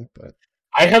 ago, I think. But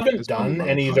I haven't There's probably a done lot of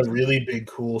any of the content. really big,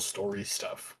 cool story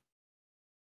stuff.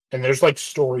 And there's like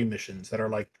story missions that are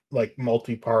like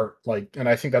multi-part, like, and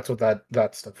I think that's what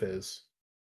that stuff is.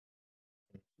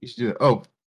 You should do that. Oh,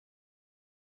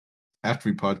 after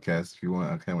we podcast, if you want,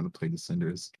 I kind of want to play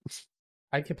Descenders.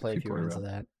 I could play if you People were are into around.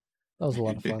 that. That was a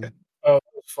lot of fun. Yeah. Oh, it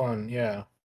was fun. Yeah.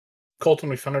 Colton,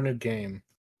 we found a new game.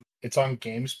 It's on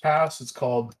Games Pass. It's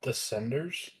called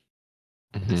Descenders.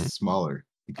 Mhm. It's smaller.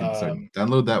 You can start Um,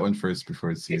 download that one first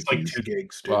before it's It's like CSPs. 2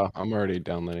 gigs, dude. Well, I'm already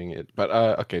downloading it, but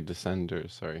okay, Descender.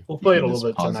 Sorry. We'll play it a can little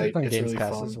just bit pause it. tonight. It's on It's Games really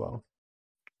Pass fun. as well.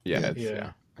 Yeah, Yeah. it's,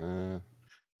 Yeah. yeah.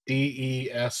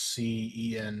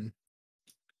 DESCEN.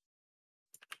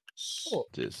 Cool.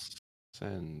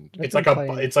 Descend. It's I've like been a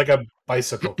playing- it's like a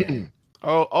bicycle game.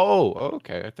 Oh,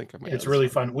 okay. I think I might. It's have really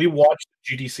this. fun. We watched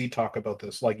GDC talk about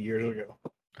this like years ago.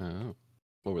 Oh,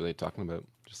 what were they talking about?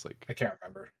 Just like I can't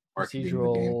remember. Marketing the game.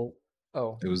 Procedural.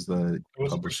 Oh. It was the It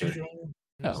was a publisher. procedural.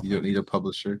 Oh. You don't need a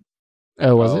publisher.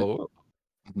 Oh, was it? oh,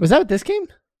 Was that with this game?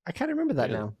 I kind of remember that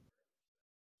Really? now.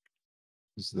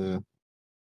 It was the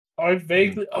I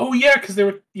vaguely. Oh yeah, because they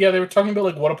were talking about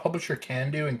like what a publisher can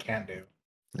do and can't do.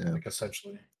 yeah. Like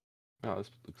essentially, oh,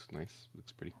 this looks nice.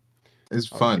 Looks pretty.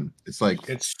 It's Oh, fun. It's like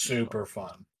it's super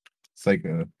fun. it's like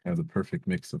a kind of the perfect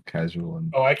mix of casual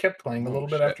and Oh, I kept playing a Oh, little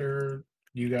bit shit. after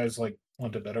you guys like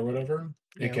went to bed or whatever.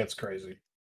 Yeah. It gets crazy.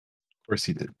 of course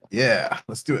he did. Yeah,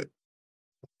 let's do it.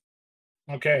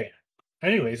 Okay.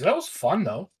 Anyways, that was fun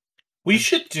though. We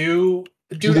should do,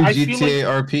 dude. Do I feel GTA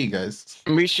like RP, guys.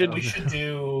 We should. we should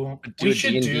do Do we a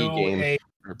should D&D do game.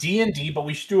 a D&D, but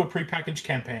we should do a prepackaged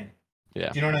campaign. Yeah.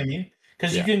 Do you know what I mean?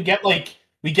 Because Yeah. you can get like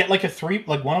we get like a 3,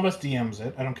 like one of us DMs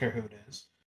it. I don't care who it is,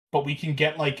 but we can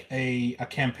get like a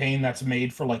campaign that's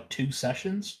made for like 2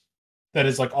 sessions, that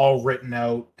is like all written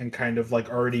out and kind of like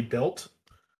already built.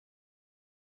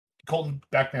 Colton,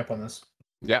 back me up on this.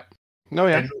 Yeah. No,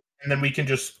 yeah. And then we can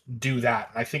just do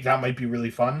that. I think that might be really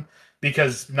fun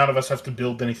because none of us have to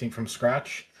build anything from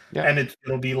scratch. Yeah. And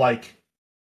it'll be like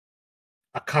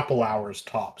a couple hours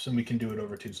tops, and we can do it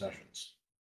over 2 sessions.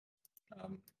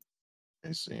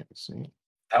 I see.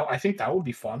 I think that would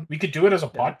be fun. We could do it as a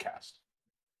podcast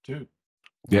too.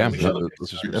 Yeah. we should look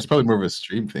Let's at just- That's probably more of a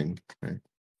stream thing. Right?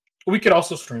 We could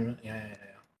also stream it. Yeah.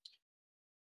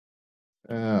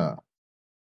 Yeah,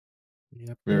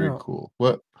 Yep. very No. cool.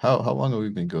 What? How long have we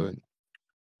been going?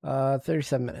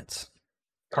 37 minutes.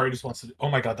 Kari just wants to. Oh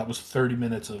my god, that was 30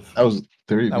 minutes of. That was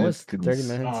 30 That minutes. was 30 Goodness.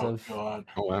 minutes Oh of god.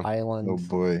 Oh wow. Island. Oh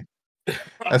boy,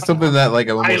 that's something that like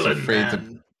I'm almost Island afraid to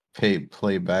Man.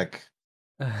 play back.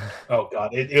 Oh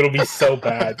god, it'll be so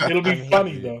bad. It'll be I mean,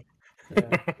 funny though.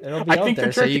 Yeah. It'll be I out think the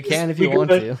there, so trick you is can if we you want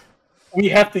gotta- to. We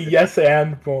have to yes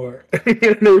and more. And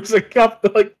there was a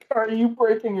couple like, are you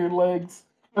breaking your legs?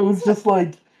 I was just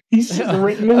like, he's just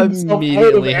written himself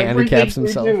Immediately out of handicaps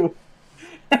everything himself.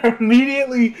 we do.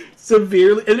 Immediately,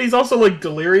 severely, and he's also like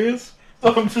delirious.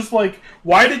 So I'm just like,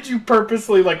 why did you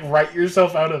purposely like write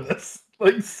yourself out of this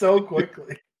like so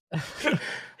quickly?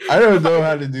 I don't know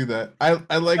how to do that. I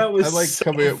like That was so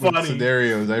coming up with funny.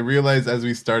 scenarios. I realized as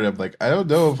we started, I'm like, I don't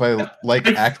know if I like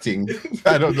acting.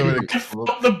 I don't know what to come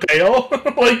up. The bail,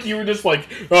 like you were just like,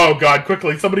 oh god,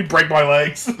 quickly, somebody break my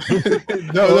legs.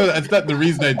 No, that's not the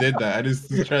reason I did that. I just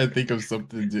was trying to think of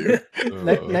something to do.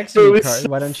 Next It week, was Card,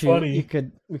 why so don't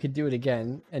funny. we could do it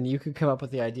again, and you could come up with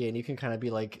the idea, and you can kind of be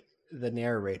like the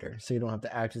narrator, so you don't have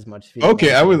to act as much. if you don't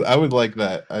Okay, want to. I would like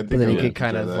that. I think But then I you would could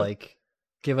kind enjoy of that. like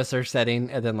give us our setting,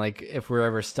 and then like if we're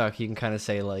ever stuck, you can kind of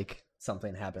say like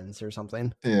something happens or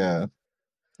something. Yeah,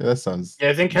 that sounds. Yeah,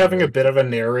 I think having a bit of a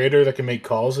narrator that can make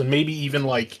calls and maybe even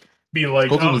like be like,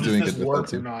 Colton oh, was does doing this good with work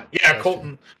that, or too. not? Yeah, That's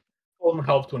Colton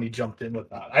helped when he jumped in with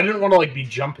that. I didn't want to like be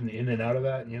jumping in and out of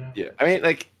that, you know? Yeah, I mean,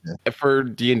 like Yeah. for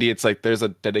D&D, it's like there's a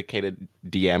dedicated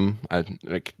DM,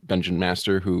 like dungeon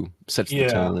master, who sets the Yeah.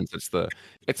 tone and sets the.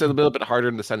 It's a little bit harder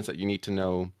in the sense that you need to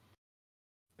know,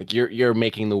 like you're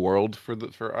making the world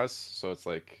for us, so it's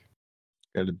like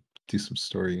Got to do some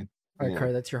story. All right, Yeah.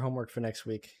 Card, that's your homework for next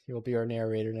week. You will be our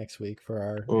narrator next week for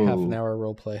our Oh. half an hour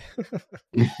role play.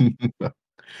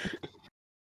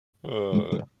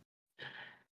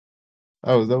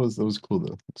 Oh, that was cool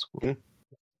though. That's cool. Yeah.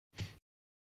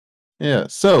 Yeah.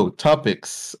 So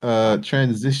topics.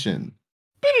 Transition.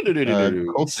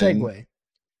 Colton, Segue.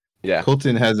 yeah,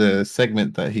 Colton has a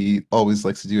segment that he always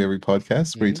likes to do every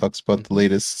podcast where he Mhm. talks about the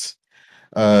latest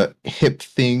hip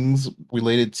things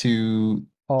related to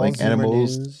All Like Zoomer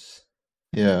animals. news.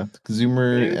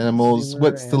 Zoomer News? animals. Zoomer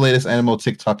What's the latest animals. animal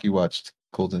TikTok you watched,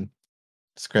 Colton?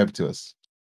 Describe it to us.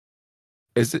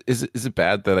 is it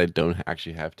bad that I don't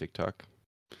actually have TikTok?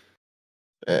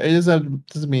 It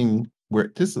doesn't mean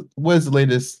where this. What is the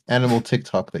latest animal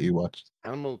TikTok that you watched?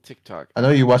 Animal TikTok. I know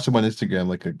you watched them on Instagram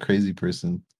like a crazy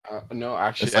person. No,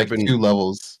 actually, It's like I've been 2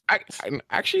 levels. I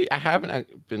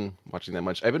haven't been watching that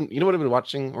much. You know what I've been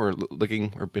watching or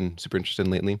looking or been super interested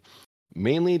in lately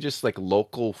mainly just like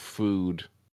local food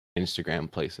Instagram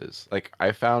places. Like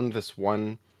I found this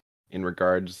one in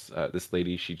regards this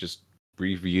lady, she just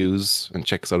reviews and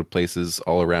checks out places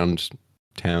all around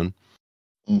town.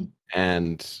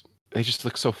 And they just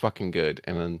look so fucking good.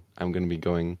 And then I'm gonna be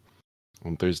going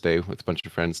on Thursday with a bunch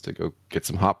of friends to go get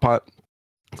some hot pot.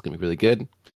 It's gonna be really good. And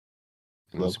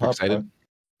I'm Love super hot excited. pot.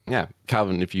 Yeah,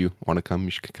 Calvin, if you want to come,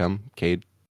 you should come. Cade,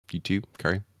 you too.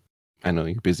 Kari, I know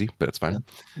you're busy, but it's fine.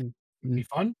 Be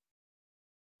fun.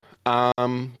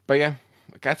 But yeah,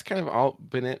 that's kind of all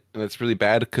been it, and it's really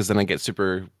bad because then I get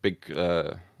super big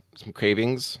some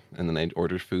cravings, and then I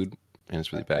order food, and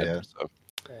it's really bad. Yeah. So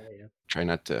try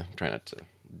not to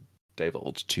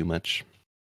divulge too much.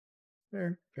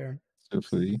 Fair.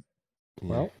 Hopefully, Yeah.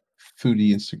 Well,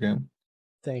 foodie Instagram.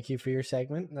 thank you for your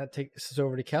segment. And that takes us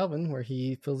over to Calvin, where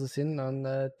he fills us in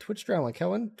on Twitch drama.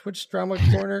 Calvin, Twitch drama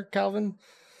corner, Calvin.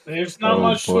 There's not Oh,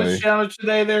 much boy. Twitch challenge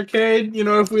today there, Cade. You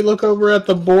know, if we look over at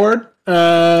the board,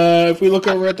 if we look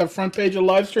over at the front page of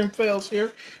live stream fails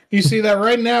here, you see that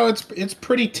right now it's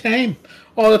pretty tame.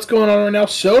 All that's going on right now,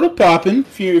 Soda Poppin',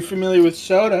 if you're familiar with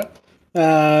Soda,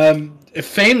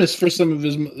 famous for some of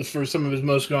his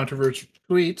most controversial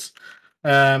tweets.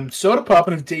 Soda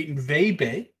Poppin' of Dayton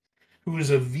Vebe, who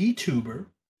is a VTuber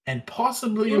and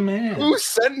possibly a man. Who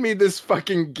sent me this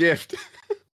fucking gift?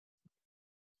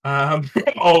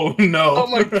 Oh no! Oh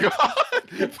my god!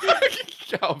 Fucking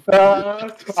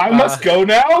Calvin. I must go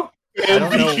now. I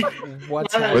don't know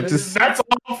what's All right, happening. this- That's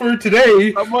all for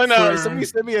today. Somebody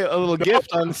sent me a little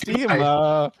gift on Steam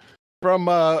from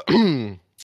I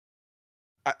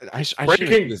should Breaking.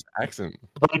 have this accent.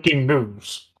 Breaking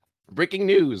news. Breaking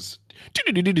news.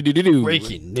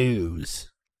 Breaking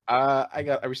news.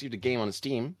 I received a game on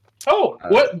Steam. Oh,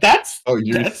 what? That's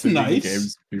you're that's sending nice.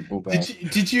 Games to people back.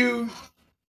 Did you?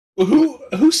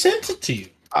 Who sent it to you?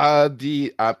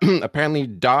 The apparently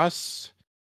DOS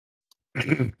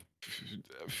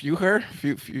Fuher.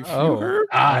 Oh.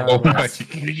 Oh, that's-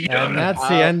 And that's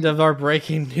the end of our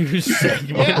breaking news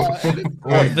segment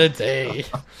of the day.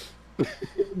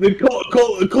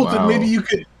 Colton, Wow. maybe you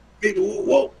could.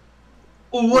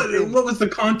 What was the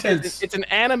contents? It's an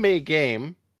anime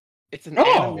game. It's an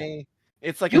Oh. anime.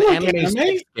 It's like You an like anime anime?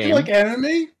 sex game. You like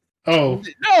anime? Oh,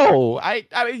 No, I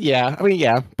mean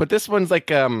yeah, but this one's like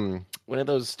one of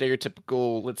those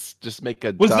stereotypical. Let's just make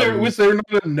a. was dumb- there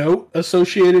not a note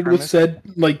associated with Premise? said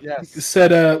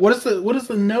Yes. what is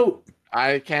the note?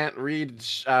 I can't read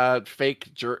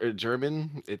fake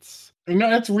German. It's No,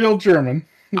 that's real German.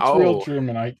 It's Oh. real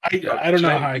German. I don't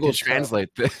know how I Google can translate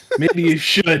this. Maybe you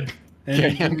should. And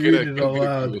Yeah, I'm read gonna it Google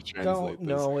aloud. translate Don't this.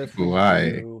 know if Why?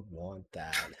 you want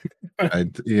that.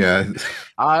 Yeah. That,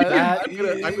 I'm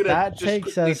gonna that just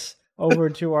takes quickly- us over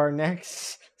to our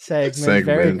next segment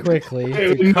very Segment. quickly.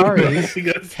 To Kari's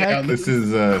Tech This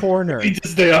is Corner. He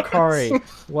just stay on. Kari,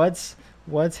 what's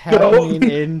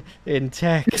happening in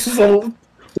tech? So,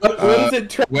 what is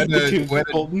it when translated to, when-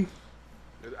 Colton?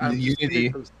 I'm just Unity.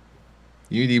 reading from-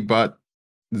 Unity bought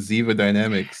Ziva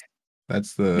Dynamics.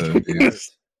 That's the news.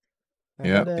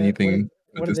 Yeah, anything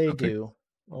What do with they this topic. do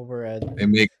over at? They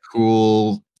make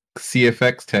cool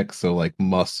CFX tech, so like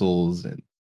muscles and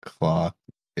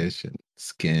cloth-ish and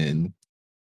skin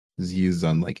is used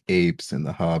on like apes and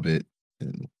the Hobbit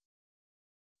and a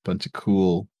bunch of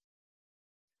cool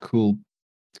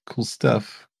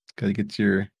stuff. Got to get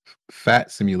your fat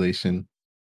simulation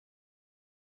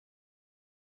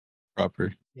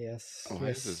proper. Yes, Why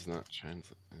yes. is this not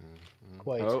translate?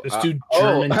 Quite. Let's do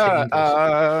German to English.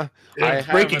 I It's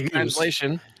have breaking a news.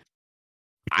 translation.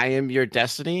 I am your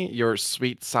destiny, your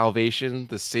sweet salvation,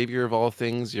 the savior of all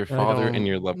things, your I father don't- and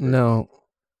your lover. No.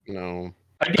 No.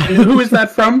 Again, who is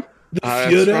that from? The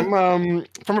It's Fiora?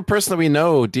 from a person that we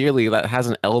know dearly that has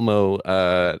an Elmo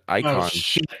icon. Oh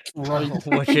shit! Right.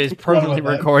 Which is permanently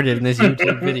about that. recorded in this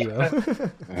YouTube video.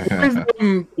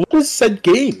 What is said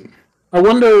game? I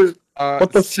wonder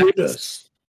what the sex food is.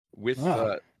 with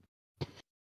Ah.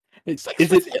 sex Is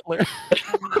with it? Hitler.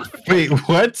 Wait,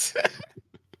 what?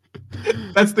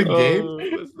 That's the game?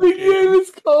 That's The game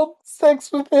is called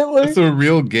Sex with Hitler. That's a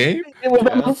real game? It was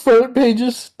on the front page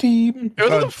of Steam. It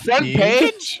was on the on front Steam?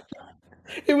 page.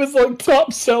 It was like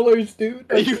top sellers, dude.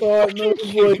 I You saw it and I was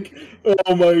fucking like,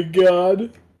 oh my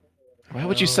god. Why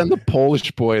would you send the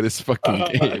Polish boy this fucking Uh,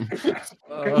 game?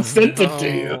 I sent it to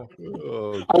you.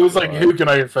 Oh, I was like, God. who can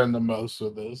I offend the most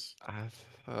with this?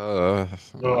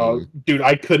 Dude,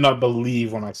 I could not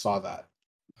believe when I saw that.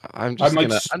 I'm just I'm like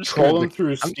gonna, scrolling through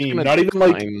I'm just Steam, gonna not even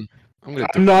like decline. I'm gonna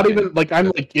I'm not decline. even like I'm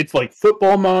like it's like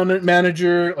football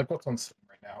manager. Like what's on Steam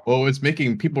right now? Well, it's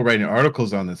making people writing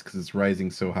articles on this because it's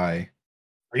rising so high.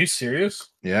 Are you serious?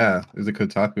 Yeah, there's a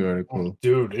Kotaku Oh, article.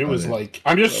 dude, it about was it. like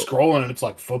I'm just scrolling and it's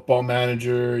like Football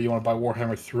Manager. You want to buy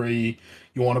Warhammer 3.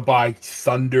 You want to buy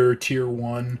Thunder Tier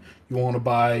 1. You want to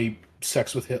buy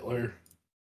Sex with Hitler.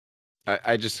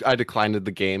 I declined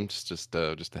the game. Just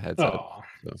a heads up. Oh,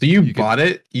 So you could- bought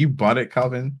it? You bought it,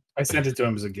 Calvin? I sent it to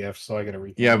him as a gift, so I get a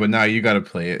refund. Yeah, but now you got to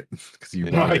play it because you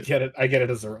no, bought I it. get it. I get it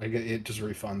as it just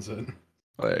refunds it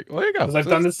Like, well, there you go. because I've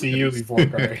done this to you before,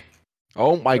 Kari.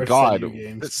 Oh my I've sent god! you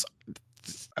games.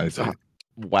 I see.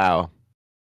 Wow.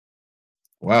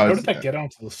 Wow, How it's, did that get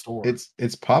onto the store?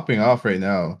 it's popping off right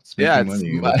now. It's making Yeah, money.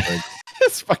 It it's, looks like.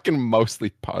 it's fucking mostly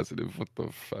positive. What the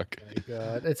fuck? Oh my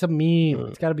God. It's a meme.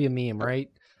 It's got to be a meme, right?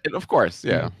 Of course,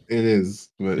 yeah, It is,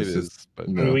 but it it's is. just But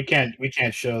I no. mean, we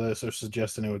can't show this or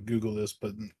suggest anyone would Google this,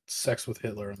 but Sex with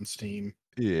Hitler on Steam.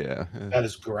 yeah, That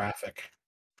is graphic.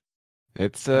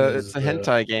 it's That a is,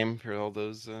 hentai game for all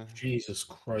those. Jesus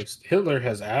Christ. Hitler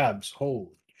has abs. Holy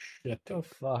shit. Oh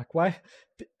fuck! Why?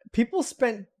 People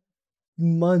spent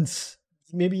months,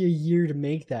 maybe a year to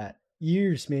make that.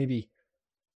 Years, maybe.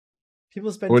 People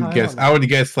spent I time would guess. on I would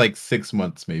guess like 6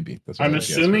 months, maybe. That's what I'm I would guess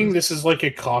assuming for this is like a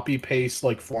copy paste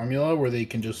like formula where they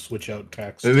can just switch out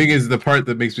text. The thing is, the part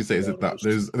that makes me say is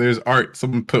that there's art.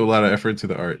 Someone put a lot of effort into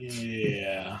the art.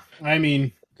 Yeah. I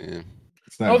mean, Yeah.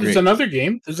 It's not oh, there's great. another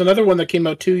game. There's another one that came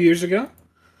out 2 years ago.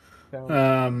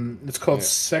 Found- It's called Yeah.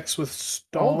 Sex with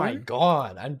Stalin. Oh my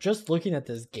God! I'm just looking at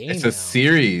this game. It's now. a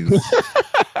series.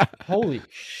 Holy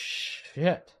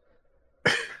shit!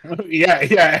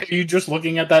 Yeah. Are you just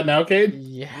looking at that now, Cade?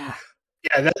 Yeah.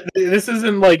 Yeah, this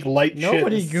isn't like light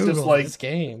Nobody shit. It's just Googled like this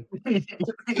game.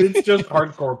 it's just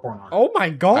hardcore porn. Oh my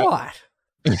God!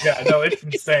 Yeah, no, it's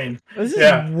insane. This is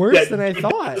Yeah, worse yeah, than I dude,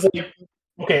 thought. it's like-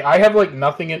 okay, I have like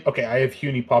nothing in. Okay, I have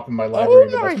Huny Pop in my library.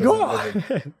 Oh but my that's 'cause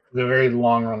it was God! a very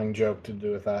long running joke to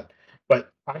do with that. But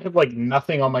I have like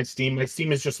nothing on my Steam. My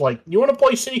Steam is just like, you want to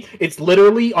play City? It's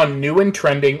literally on new and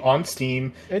trending on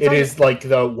Steam. It's It on is like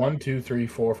the 1, 2, 3,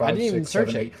 4, 5, didn't even 6, 7,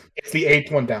 search it. 8. It's the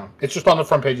 8th one down. It's just on the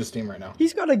front page of Steam right now.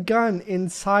 He's got a gun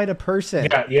inside a person.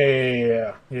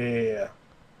 Yeah.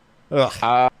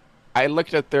 Ugh. I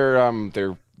looked at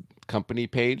their company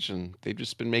page, and they've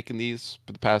just been making these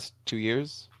for the past 2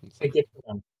 years. It's Hey, like, good for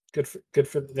them. Good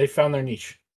for. They found their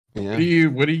niche. yeah.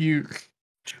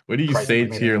 What do you Christ, say I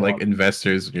made to your it like up.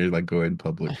 investors when you're like going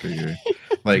public or you're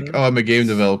like, Mhm. oh, I'm a game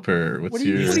developer. What's What are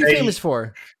your you Say- famous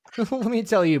for? Let me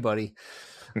tell you, buddy.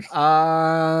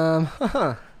 And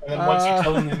then once you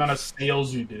tell them the Uh, amount of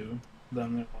sales you do,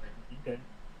 then they're like, okay.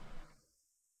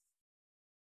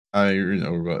 I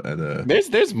know about at a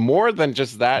There's more than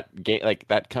just that game, like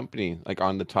that company, like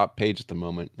on the top page at the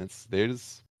moment.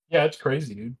 There's Yeah, it's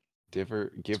crazy, dude. give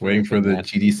waiting for the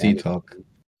GDC talk.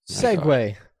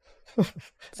 segue.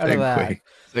 Out of that.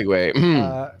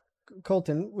 Segue.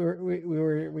 Colton, we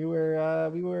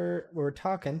were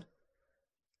talking.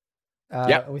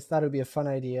 Yeah. We thought it would be a fun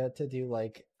idea to do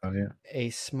like Oh yeah. a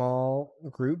small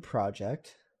group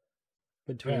project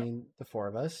between the four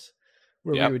of us,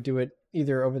 where Yep. we would do it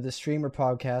either over the stream or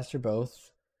podcast or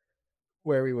both,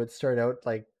 where we would start out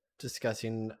like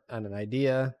discussing on an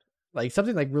idea, like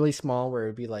something like really small, where it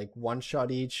would be like one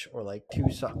shot each or like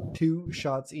two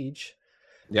shots each.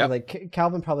 Yeah. Like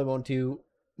Calvin probably won't do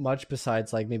much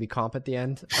besides like maybe comp at the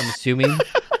end. I'm assuming.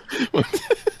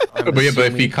 I'm But yeah, but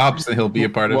if he assuming cops, then he'll be a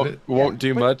part of it. Won't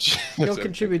do But much. he'll So,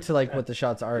 contribute to like what the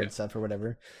shots are Yeah. and stuff or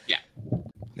whatever. Yeah.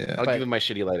 I'll but- give him my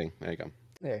shitty lighting. There you go.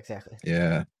 Yeah, exactly.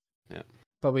 Yeah.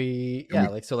 But we,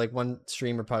 And like so like one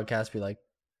stream or podcast, we like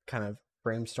kind of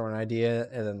brainstorm an idea,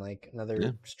 and then like another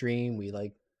Yeah. stream, we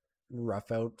like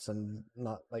rough out some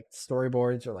not like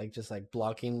storyboards or like just like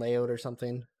blocking layout or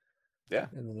something. Yeah.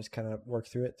 And then just kind of work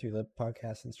through it through the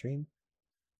podcast and stream.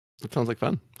 That sounds like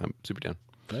fun. I'm super down.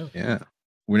 Yeah.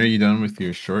 When are you done with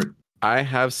your short? I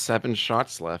have 7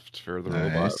 shots left for the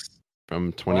robot Nice.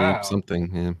 from 20 Wow.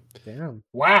 something. Yeah. Damn.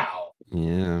 Wow.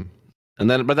 Yeah. And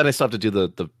then, but then I still have to do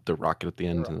the rocket at the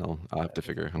end, and rocket. I'll have to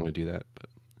figure out how to do that. But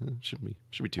it shouldn't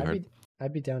be too hard.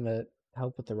 I'd be down to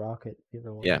help with the rocket. If you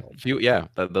ever want Yeah, help. if you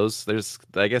there's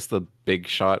I guess the big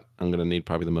shot I'm gonna need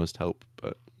probably the most help,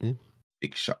 but yeah.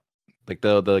 Big shot. Like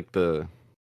the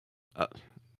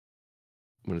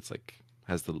when it's like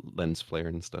has the lens flare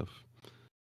and stuff.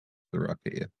 The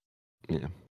rocket. Yeah. Yeah.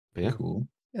 But yeah. Cool.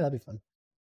 Yeah, that'd be fun.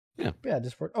 Yeah. But yeah,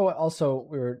 just work. Oh, also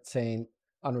we were saying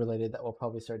unrelated that we'll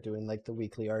probably start doing like the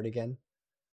weekly art again.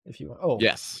 If you want. Oh,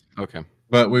 Yes. Okay.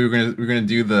 But we're gonna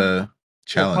do the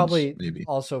challenge. probably maybe.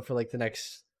 also for like the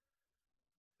next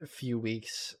few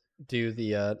weeks do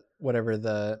the whatever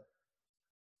the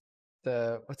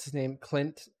what's his name,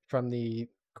 Clint from the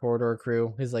Corridor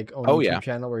Crew, his like own Oh, YouTube yeah.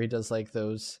 channel where he does like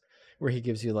those where he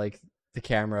gives you like the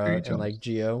camera Very and jealous. like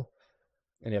geo,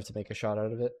 and you have to make a shot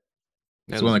out of it.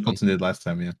 That's the one that Colton did last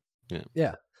time. Yeah.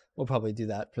 Yeah, we'll probably do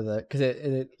that for the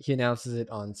because he announces it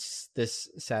on this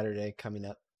Saturday coming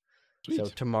up. Sweet. So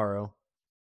tomorrow.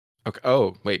 Okay.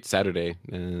 Oh, wait, Saturday.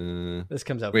 This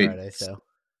comes out Wait. Friday, so.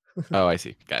 Oh, I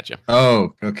see. Gotcha.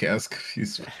 Oh, okay. I was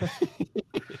confused.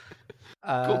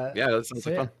 Cool. Yeah, that sounds so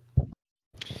like yeah. fun.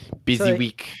 Busy like-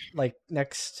 week. Like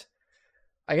next,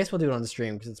 I guess we'll do it on the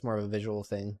stream because it's more of a visual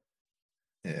thing.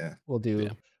 Yeah. We'll do Yeah.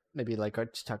 maybe like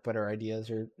just talk about our ideas,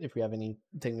 or if we have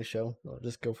anything to show, we'll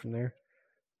just go from there.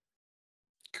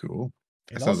 Cool.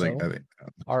 And That sounds also, like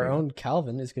our own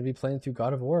Calvin is going to be playing through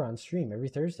God of War on stream every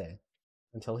Thursday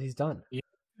until he's done.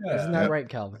 Isn't that Yep. right,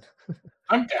 Calvin?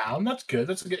 I'm down. That's good.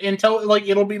 That's good. Until like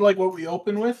it'll be like what we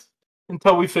open with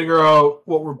until we figure out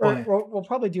what we're Or playing. we'll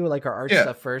probably do like our art Yeah.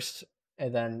 stuff first,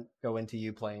 and then go into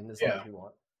you playing as long as we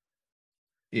want.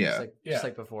 Yeah. Just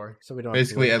like before, so we don't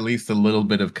Basically, have at least a little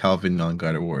bit of Calvin on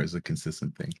God of War is a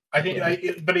consistent thing. I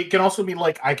think, but it can also be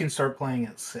like I can start playing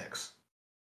at 6.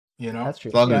 You know, That's true.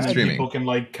 As long as Yeah, it's and streaming. people can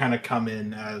like kind of come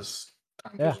in as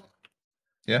time Yeah. goes on.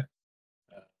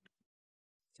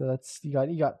 So that's you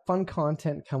got fun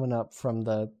content coming up from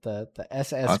the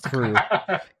SS Lots of crew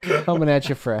coming at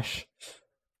you fresh.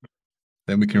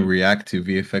 Then we can react to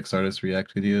VFX artists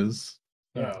react videos.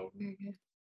 Oh,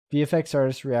 VFX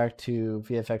artists react to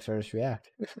VFX artists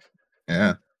react.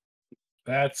 Yeah,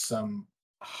 that's some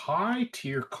high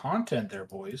tier content there,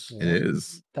 boys. Yeah. it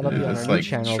is. That'll It be on is. our It's new like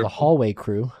channel, the triple- Hallway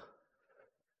Crew.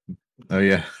 Oh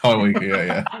yeah. Oh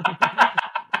yeah.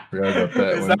 Forgot about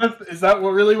that is one. is that what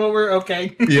really what we're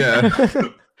okay? Yeah.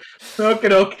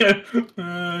 Okay.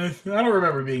 I don't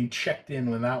remember being checked in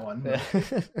with that one.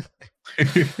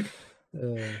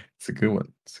 It's a good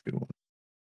one. It's a good one.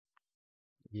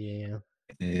 Yeah.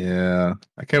 Yeah.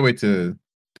 I can't wait to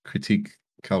critique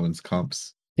Calvin's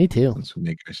comps Me too. once we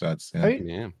make our shots. Yeah. I mean,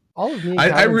 Yeah. all of me. and I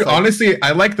Calvin's, like- honestly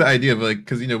I like the idea of like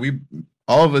because we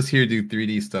all of us here do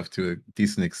 3D stuff to a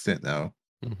decent extent now.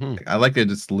 Mhm. Like, I like it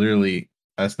just literally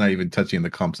us not even touching the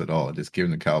comps at all, just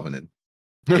giving the Calvin and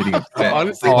getting upset.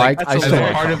 Honestly, Oh, like, I as still a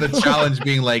like part of the challenge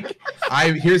being like,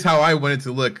 here's how I want it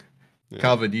to look. Yeah.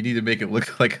 Calvin, you need to make it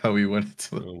look like how we want it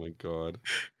to look. Oh my god.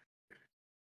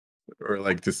 Or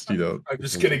like just I'm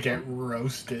just gonna get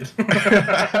roasted.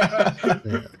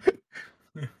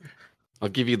 I'll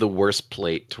give you the worst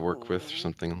plate to work with or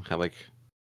something. How like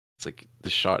it's like the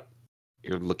shot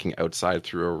you're looking outside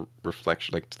through a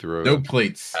reflection, like through a no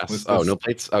plates. glass. No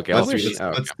plates. Okay, I'll Let's, see.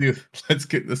 Oh,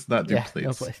 let's not do Yeah, plates.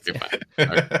 no plates. okay,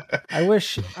 Yeah. fine. I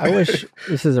wish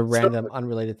this is a random,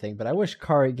 unrelated thing, but I wish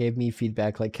Kari gave me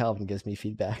feedback like Calvin gives me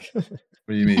feedback. What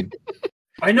do you mean?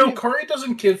 I know Corey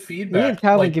doesn't give Me feedback. and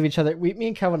Calvin like, give each other. Me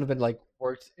and Calvin have been like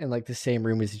worked in like the same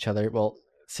room as each other. Well,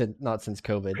 not since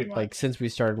Pretty COVID, much. like since we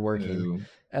started working, No.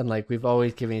 and like we've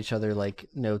always given each other like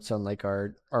notes on like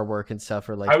our work and stuff.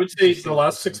 Or like I would say just the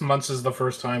last 6 months is the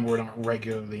first time we're not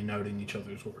regularly noting each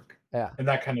other's work, Yeah, and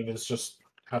that kind of is just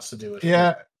has to do with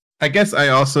Yeah, I guess I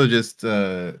also just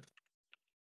I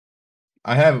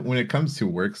have when it comes to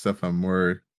work stuff, I'm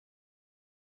more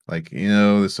like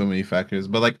there's so many factors,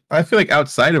 but like I feel like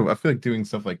doing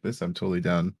stuff like this, I'm totally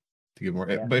down to give more.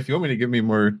 Yeah. But if you want me to give me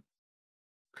more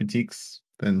critiques,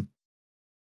 then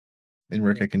in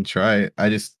work I can try. I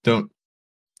just don't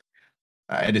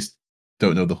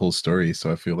know the whole story,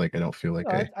 so I feel like I don't feel like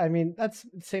I mean that's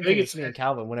the same I think thing as it's- me and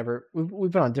Calvin. Whenever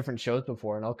we've been on different shows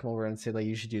before, and I'll come over and say like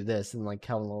you should do this, and like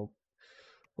Calvin will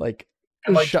like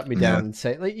And, like, shut me Yeah. down and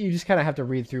say like you just kind of have to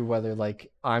read through whether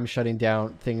like I'm shutting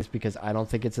down things because I don't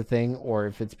think it's a thing, or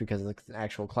if it's because it's an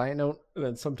actual client note. And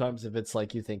then sometimes if it's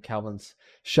like you think Calvin's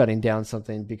shutting down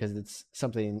something because it's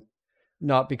something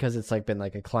not because it's like been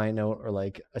like a client note or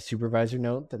like a supervisor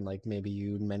note, then like maybe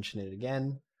you mention it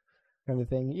again, kind of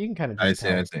thing. You can kind of I just see,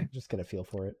 I tell, see. just get a feel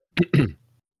for it.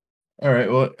 all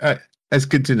right. Well, that's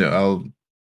good to know.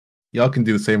 Y'all can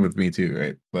do the same with me too,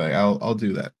 right? But I'll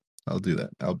do that. I'll do that.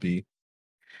 I'll be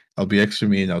extra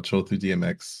mean. I'll troll through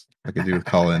DMX. I can do with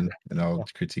Colin, and I'll Yeah.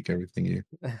 critique everything you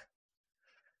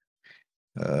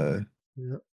Yeah.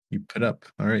 you put up.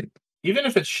 All right. even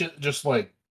if it's shit, just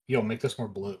like make this more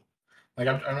blue. Like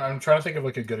I'm trying to think of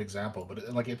like a good example,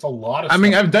 but like it's a lot of. I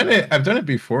mean, stuff I've done it. I've done it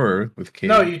before with Kate.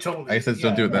 No, you totally. I guess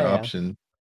don't do it that Yeah. option.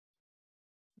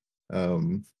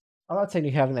 I'm not saying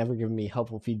you haven't ever given me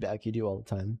helpful feedback. You do all the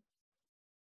time.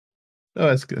 No,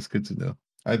 that's good to know.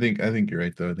 I think you're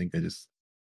right though. I think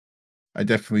I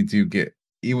definitely do get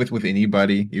even with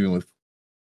anybody, even with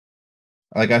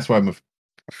like that's why I'm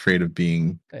afraid of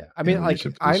being. Yeah, I in mean, a like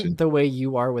leadership I'm position. the way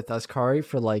you are with us, Kari,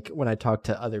 for like when I talk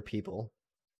to other people.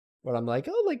 When I'm like,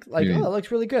 Yeah. oh, that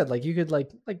looks really good. Like you could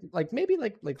maybe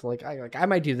I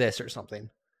might do this or something.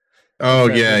 Oh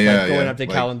Instead of yeah, just, yeah, like, going yeah. up to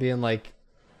Like, Cal and being like,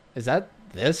 "Is that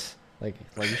this? Like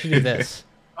you should do this."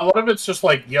 A lot of it's just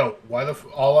like, yo, why the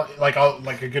I'll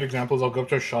a good example is I'll go up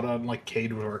to a shot on like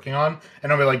Cade was working on,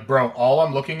 and I'll be like, bro, all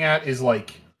I'm looking at is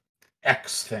like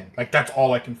X thing. Like that's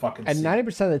all I can fucking And see. 90%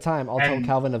 of the time, I'll tell And-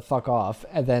 Calvin to fuck off,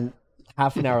 and then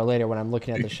half an hour later, when I'm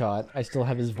looking at the shot, I still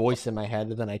have his voice in my head,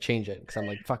 and then I change it because I'm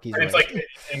like, "Fuck, he's And right." it's like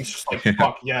it's just like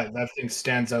fuck yeah, that thing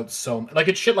stands out so like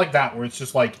it's shit like that where it's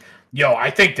just like, yo, I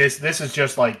think this is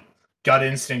just like gut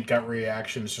instinct, gut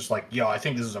reaction. It's just like, yo, I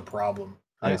think this is a problem.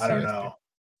 I I see, don't I see. know.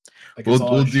 Like, it's a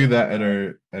lot we'll of do shit that like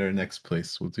at our next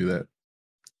place. We'll do that.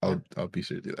 I'll be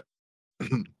sure to do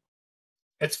that.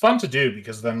 It's fun to do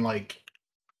because then like,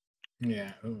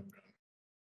 yeah. Oh,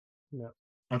 No.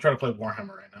 I'm trying to play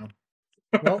Warhammer right now.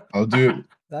 Well, I'll do it.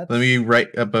 that's Let me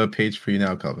write up a page for you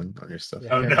now, Calvin, on your stuff.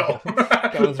 Yeah. Oh no.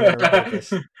 Calvin's gonna write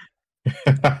this.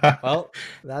 Well,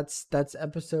 that's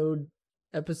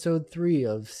episode 3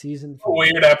 of season 4.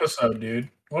 Weird episode, dude.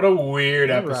 What a weird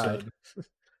What a episode.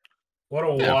 What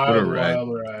a Yeah, wild, what a ride.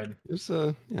 wild ride. It's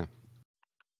yeah.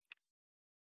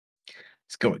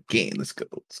 Let's go again. Let's go.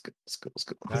 Let's go. Let's go. Let's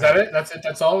go. Is that it? That's it?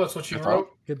 That's all? That's what you That's all. wrote?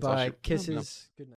 Goodbye. No. Kisses. Good night.